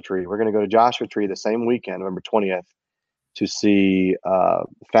Joshua Tree, we're going to go to Joshua Tree the same weekend, November 20th, to see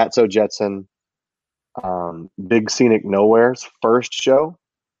Fatso Jetson, Big Scenic Nowhere's first show.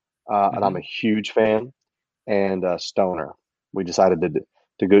 And I'm a huge fan, and Stoner. We decided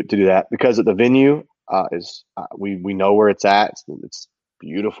to go to do that because at the venue is we know where it's at. It's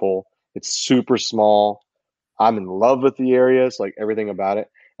beautiful. It's super small. I'm in love with the area. It's like everything about it.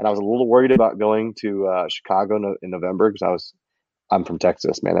 And I was a little worried about going to Chicago in November because I'm from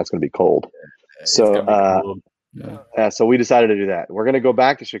Texas, man. That's going to be cold. So cold. So we decided to do that. We're going to go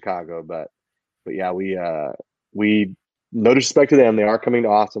back to Chicago, but yeah, we no disrespect to them, they are coming to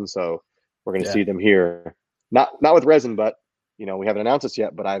Austin, so we're going to see them here. Not with Resin, but we haven't announced this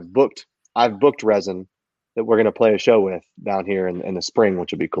yet. But I've booked Resin that we're going to play a show with down here in the spring,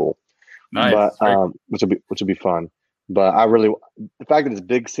 which would be cool. Nice. But which will be fun. But the fact that it's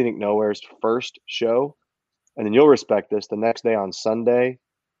Big Scenic Nowhere's first show, and then you'll respect this. The next day on Sunday,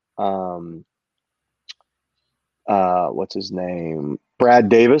 what's his name? Brad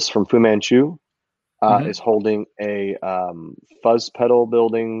Davis from Fu Manchu is holding a fuzz pedal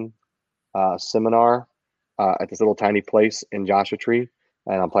building seminar at this little tiny place in Joshua Tree,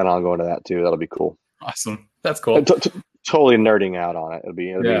 and I'm planning on going to that too. That'll be cool. Awesome. That's cool. Totally nerding out on it.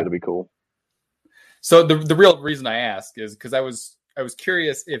 It'll be cool. So the real reason I ask is because I was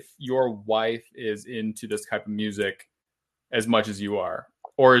curious if your wife is into this type of music as much as you are,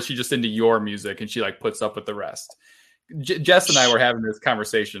 or is she just into your music and she like puts up with the rest? Jess and I were having this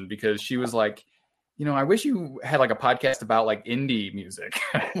conversation because she was like, I wish you had like a podcast about like indie music.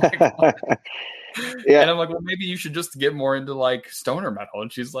 Yeah. And I'm like, well, maybe you should just get more into like stoner metal.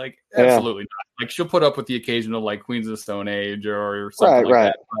 And she's like, absolutely not. Like she'll put up with the occasional like Queens of the Stone Age or something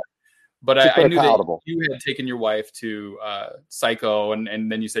like that. But I knew palatable. that you had taken your wife to Psycho,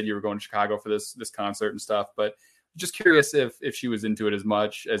 and then you said you were going to Chicago for this concert and stuff. But just curious if she was into it as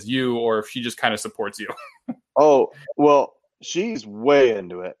much as you, or if she just kind of supports you. Oh, well, she's way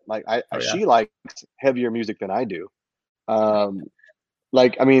into it. Like she likes heavier music than I do.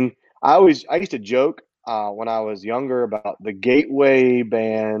 Like, I mean, I used to joke when I was younger about the gateway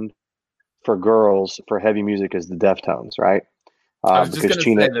band for girls for heavy music is the Deftones, right? I was just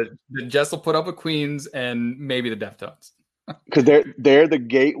going to say that Jess will put up with Queens and maybe the Deftones. Because they're the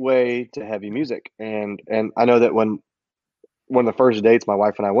gateway to heavy music, and I know that when one of the first dates my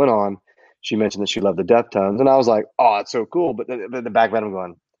wife and I went on, she mentioned that she loved the Deftones, and I was like, "Oh, it's so cool!" But in the back of it, I'm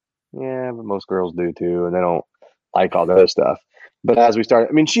going, "Yeah, but most girls do too, and they don't like all the other stuff." But as we started,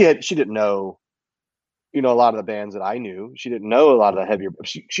 I mean, she didn't know, a lot of the bands that I knew. She didn't know a lot of the heavier.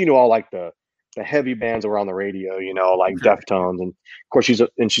 She knew all like the heavy bands that were on the radio, like Deftones, and of course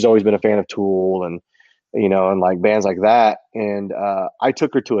she's always been a fan of Tool and and like bands like that. And I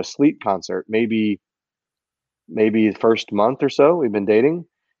took her to a Sleep concert, maybe the first month or so we've been dating,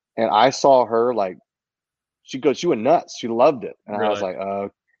 and I saw her like she went nuts. She loved it, and Really?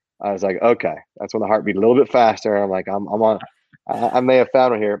 I was like, okay, that's when the heart beat a little bit faster. And I'm like, I'm on. I may have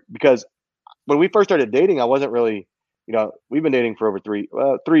found her here because when we first started dating, I wasn't really, we've been dating for over 3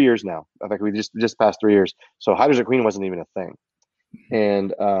 years now. I think we just passed 3 years. So Hydras of Queen wasn't even a thing.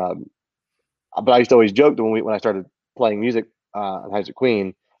 And but I used to always joke that when I started playing music on Hydras of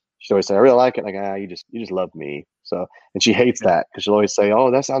Queen, she'd always say, I really like it. Like, you just love me. So, and she hates that because she'll always say,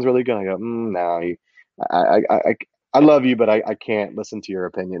 oh, that sounds really good. I go, no, I love you, but I can't listen to your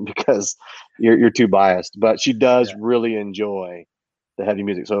opinion because you're too biased. But she does really enjoy the heavy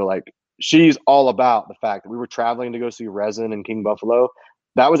music. So like she's all about the fact that we were traveling to go see Resin and King Buffalo.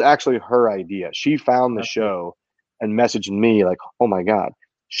 That was actually her idea. She found the show and messaged me like, oh my God.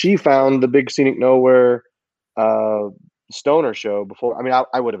 She found the Big Scenic Nowhere stoner show before. I mean,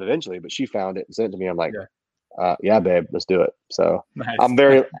 I would have eventually, but she found it and sent it to me. I'm like, yeah, babe, let's do it. So nice. I'm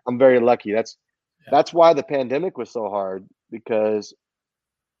very lucky. That's why the pandemic was so hard, because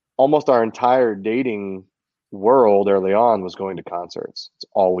almost our entire dating world early on was going to concerts. It's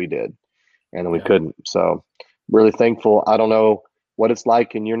all we did. And we couldn't. So really thankful. I don't know what it's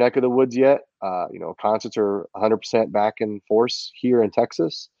like in your neck of the woods yet. Concerts are 100% back in force here in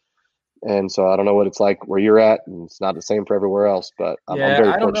Texas. And so I don't know what it's like where you're at, and it's not the same for everywhere else, but I'm very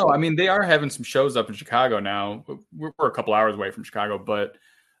I don't know. fortunate. I mean, they are having some shows up in Chicago now. We're a couple hours away from Chicago, but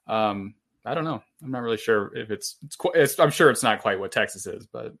I don't know. I'm not really sure if it's I'm sure it's not quite what Texas is,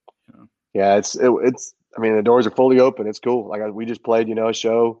 but yeah, it's. I mean, the doors are fully open. It's cool. Like we just played, a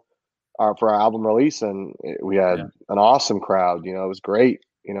show for our album release, and we had an awesome crowd. It was great.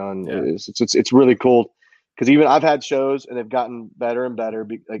 And it's really cool because even I've had shows and they've gotten better and better.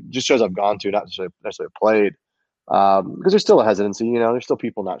 Like just shows I've gone to, not necessarily played, because there's still a hesitancy. There's still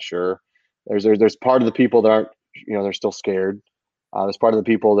people not sure. There's part of the people that aren't. They're still scared. There's part of the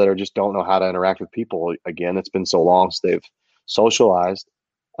people that just don't know how to interact with people. Again, it's been so long since they've socialized.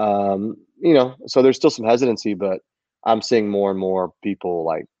 So there's still some hesitancy, but I'm seeing more and more people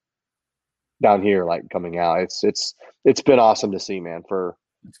like down here, like coming out. It's been awesome to see, man, for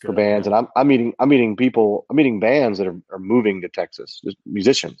bands. And I'm meeting bands that are moving to Texas, just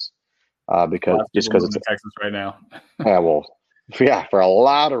musicians, because it's in Texas right now. Yeah, well, for a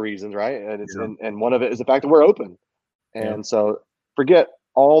lot of reasons, right? And it's and one of it is the fact that we're open. And so forget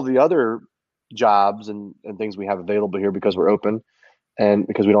all the other jobs and things we have available here because we're open and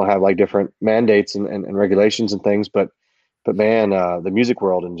because we don't have like different mandates and regulations and things. But man, the music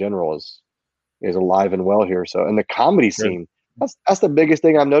world in general is alive and well here. So, and the comedy scene, that's the biggest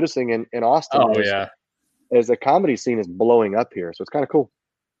thing I'm noticing in Austin. Is the comedy scene is blowing up here. So it's kind of cool.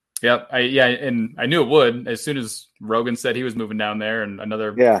 Yep. And I knew it would as soon as Rogan said he was moving down there, and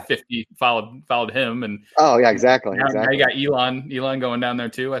another 50 followed him. And exactly. Now you got Elon going down there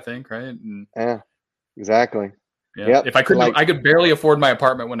too, I think, right? And, exactly. Yeah. Yep. If I couldn't, I could barely afford my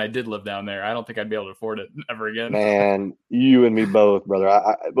apartment when I did live down there. I don't think I'd be able to afford it ever again. Man, you and me both, brother.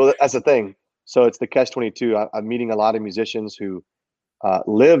 Well, that's the thing. So it's the catch-22. I'm meeting a lot of musicians who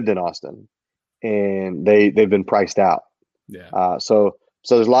lived in Austin, and they've been priced out. Yeah. So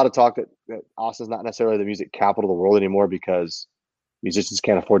So there's a lot of talk that Austin's not necessarily the music capital of the world anymore because musicians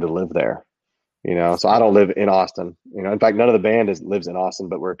can't afford to live there. So I don't live in Austin. In fact, none of the band lives in Austin,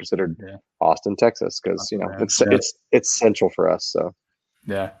 but we're considered Austin, Texas, because it's central for us. So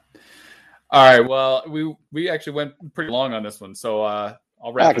yeah. All right. Well, we actually went pretty long on this one, so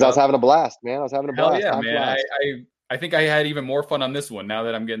I'll wrap. Because I was having a blast, man. I was having a blast. Hell yeah, man! I think I had even more fun on this one now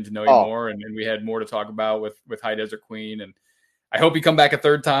that I'm getting to know you more, and we had more to talk about with High Desert Queen, and I hope you come back a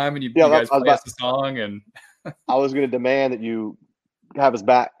third time and you guys play us a song. And I was going to demand that you have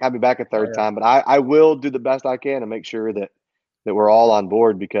me back a third time, but I will do the best I can to make sure that we're all on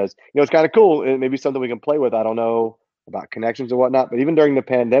board, because it's kind of cool. It may be something we can play with. I don't know about connections or whatnot, but even during the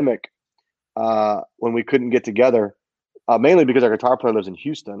pandemic, when we couldn't get together, mainly because our guitar player lives in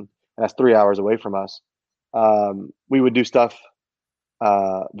Houston and that's 3 hours away from us, we would do stuff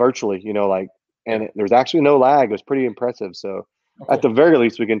virtually, and there was actually no lag. It was pretty impressive. So at the very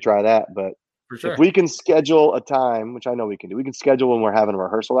least, we can try that. But for sure, if we can schedule a time, which I know we can do, we can schedule when we're having a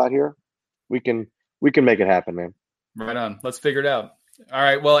rehearsal out here. We can make it happen, man. Right on. Let's figure it out. All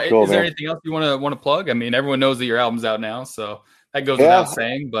right. Well, cool, is there anything else you want to plug? I mean, everyone knows that your album's out now, so that goes without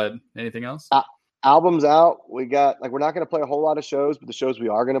saying. But anything else? Album's out. We got we're not going to play a whole lot of shows, but the shows we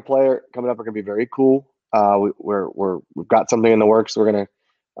are going to play coming up are going to be very cool. We've got something in the works. We're going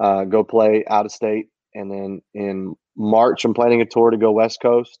to go play out of state, and then in March I'm planning a tour to go West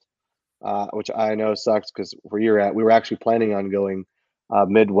Coast, which I know sucks because where you're at, we were actually planning on going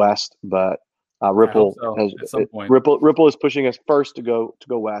Midwest, but Ripple is pushing us first to go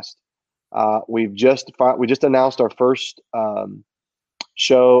west. We just announced our first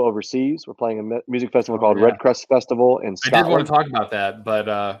show overseas. We're playing a music festival called Red Crest Festival in Scotland. I did want to talk about that, but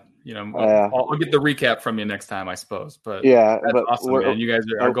I'll get the recap from you next time, I suppose. But that's awesome, man. You guys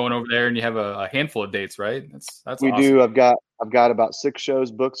are going over there, and you have a handful of dates, right? That's we awesome. do. I've got about 6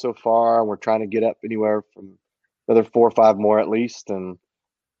 shows booked so far, and we're trying to get up anywhere from another 4 or 5 more at least. And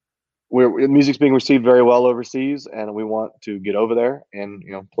music's being received very well overseas, and we want to get over there and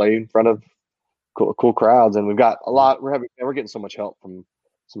play in front of cool crowds. And we've got a lot. We're getting so much help from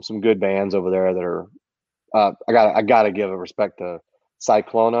some good bands over there that are. I gotta give a respect to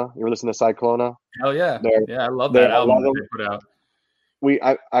Cyclona. You ever listen to Cyclona? Hell yeah! I love that album that they put out.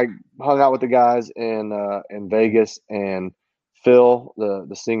 I hung out with the guys in Vegas, and Phil,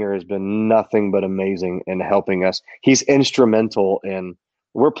 the singer, has been nothing but amazing in helping us. He's instrumental in.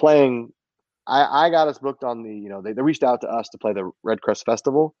 We're playing. I got us booked on the. They reached out to us to play the Red Crest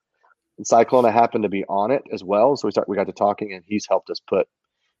Festival, and Cyclona happened to be on it as well. So we got to talking, and he's helped us put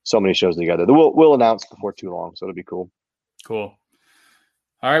so many shows together. We'll announce before too long, so it'll be cool. Cool.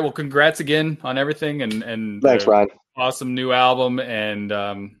 All right. Well, congrats again on everything, and thanks, Ryan. Awesome new album, and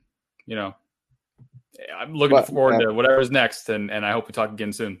I'm looking forward to whatever's next, and I hope we talk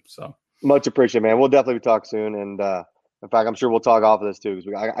again soon. So much appreciated, man. We'll definitely talk soon, and in fact, I'm sure we'll talk off of this too,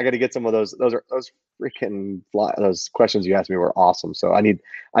 because I got to get some of those. Those freaking those questions you asked me were awesome. So I need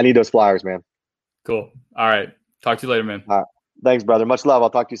those flyers, man. Cool. All right. Talk to you later, man. All right. Thanks, brother. Much love. I'll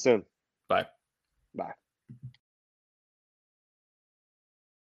talk to you soon. Bye. Bye.